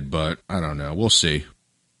of did, but I don't know. We'll see.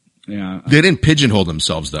 Yeah. They didn't pigeonhole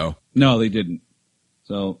themselves, though. No, they didn't.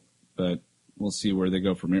 So, but we'll see where they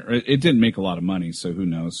go from here. It didn't make a lot of money, so who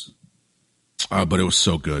knows? But it was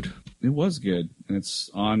so good. It was good,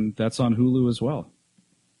 and that's on Hulu as well.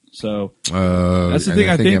 So that's the thing.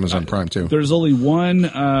 I think Amazon Prime too. There's only one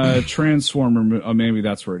Transformer. Maybe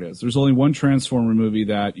that's where it is. There's only one Transformer movie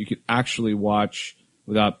that you could actually watch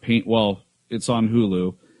without paint. Well, it's on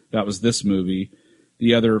Hulu. That was this movie.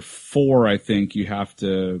 The other 4, I think, you have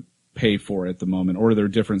to pay for at the moment, or they're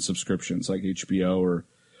different subscriptions like HBO or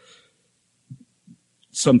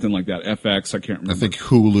something like that. FX, I can't remember. I think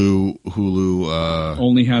Hulu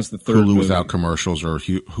only has the third Hulu movie. Without commercials, or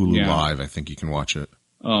Hulu Live. I think you can watch it.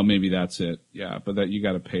 Oh, maybe that's it. Yeah, but that you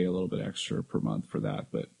got to pay a little bit extra per month for that.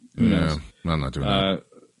 But who knows? I'm not doing that.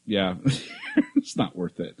 Yeah, it's not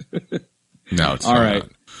worth it. No, it's all not. right.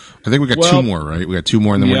 I think we got 2 more, right? We got 2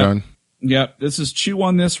 more, and then we're done. Yep. This is Chew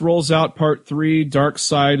on This rolls out part 3. Dark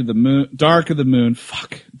of the Moon.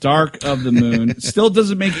 Fuck. Dark of the Moon. It still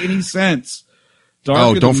doesn't make any sense.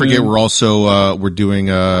 Don't forget, we're also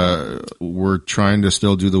we're trying to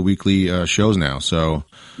still do the weekly shows now. So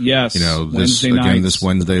yes, you know, this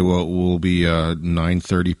Wednesday will be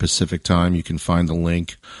 9:30 Pacific time. You can find the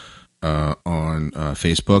link on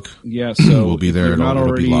Facebook. Yeah, so we'll be there. If you're not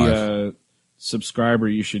already a subscriber,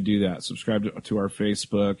 you should do that. Subscribe to our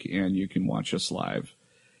Facebook, and you can watch us live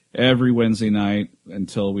every Wednesday night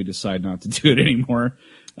until we decide not to do it anymore.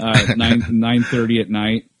 9:30 at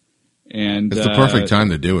night. And it's the perfect time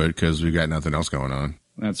to do it because we've got nothing else going on.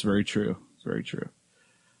 That's very true. It's very true.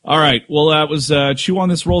 All right. Well, that was Chew on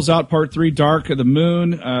This rolls out part 3, Dark of the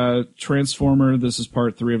Moon, Transformer. This is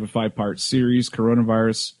part 3 of a 5-part series,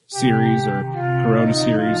 coronavirus series or corona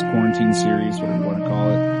series, quarantine series, whatever you want to call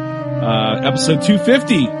it. Episode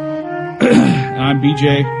 250. I'm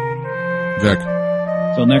BJ. Vic.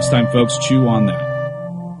 Till next time, folks, chew on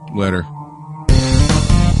that. Later.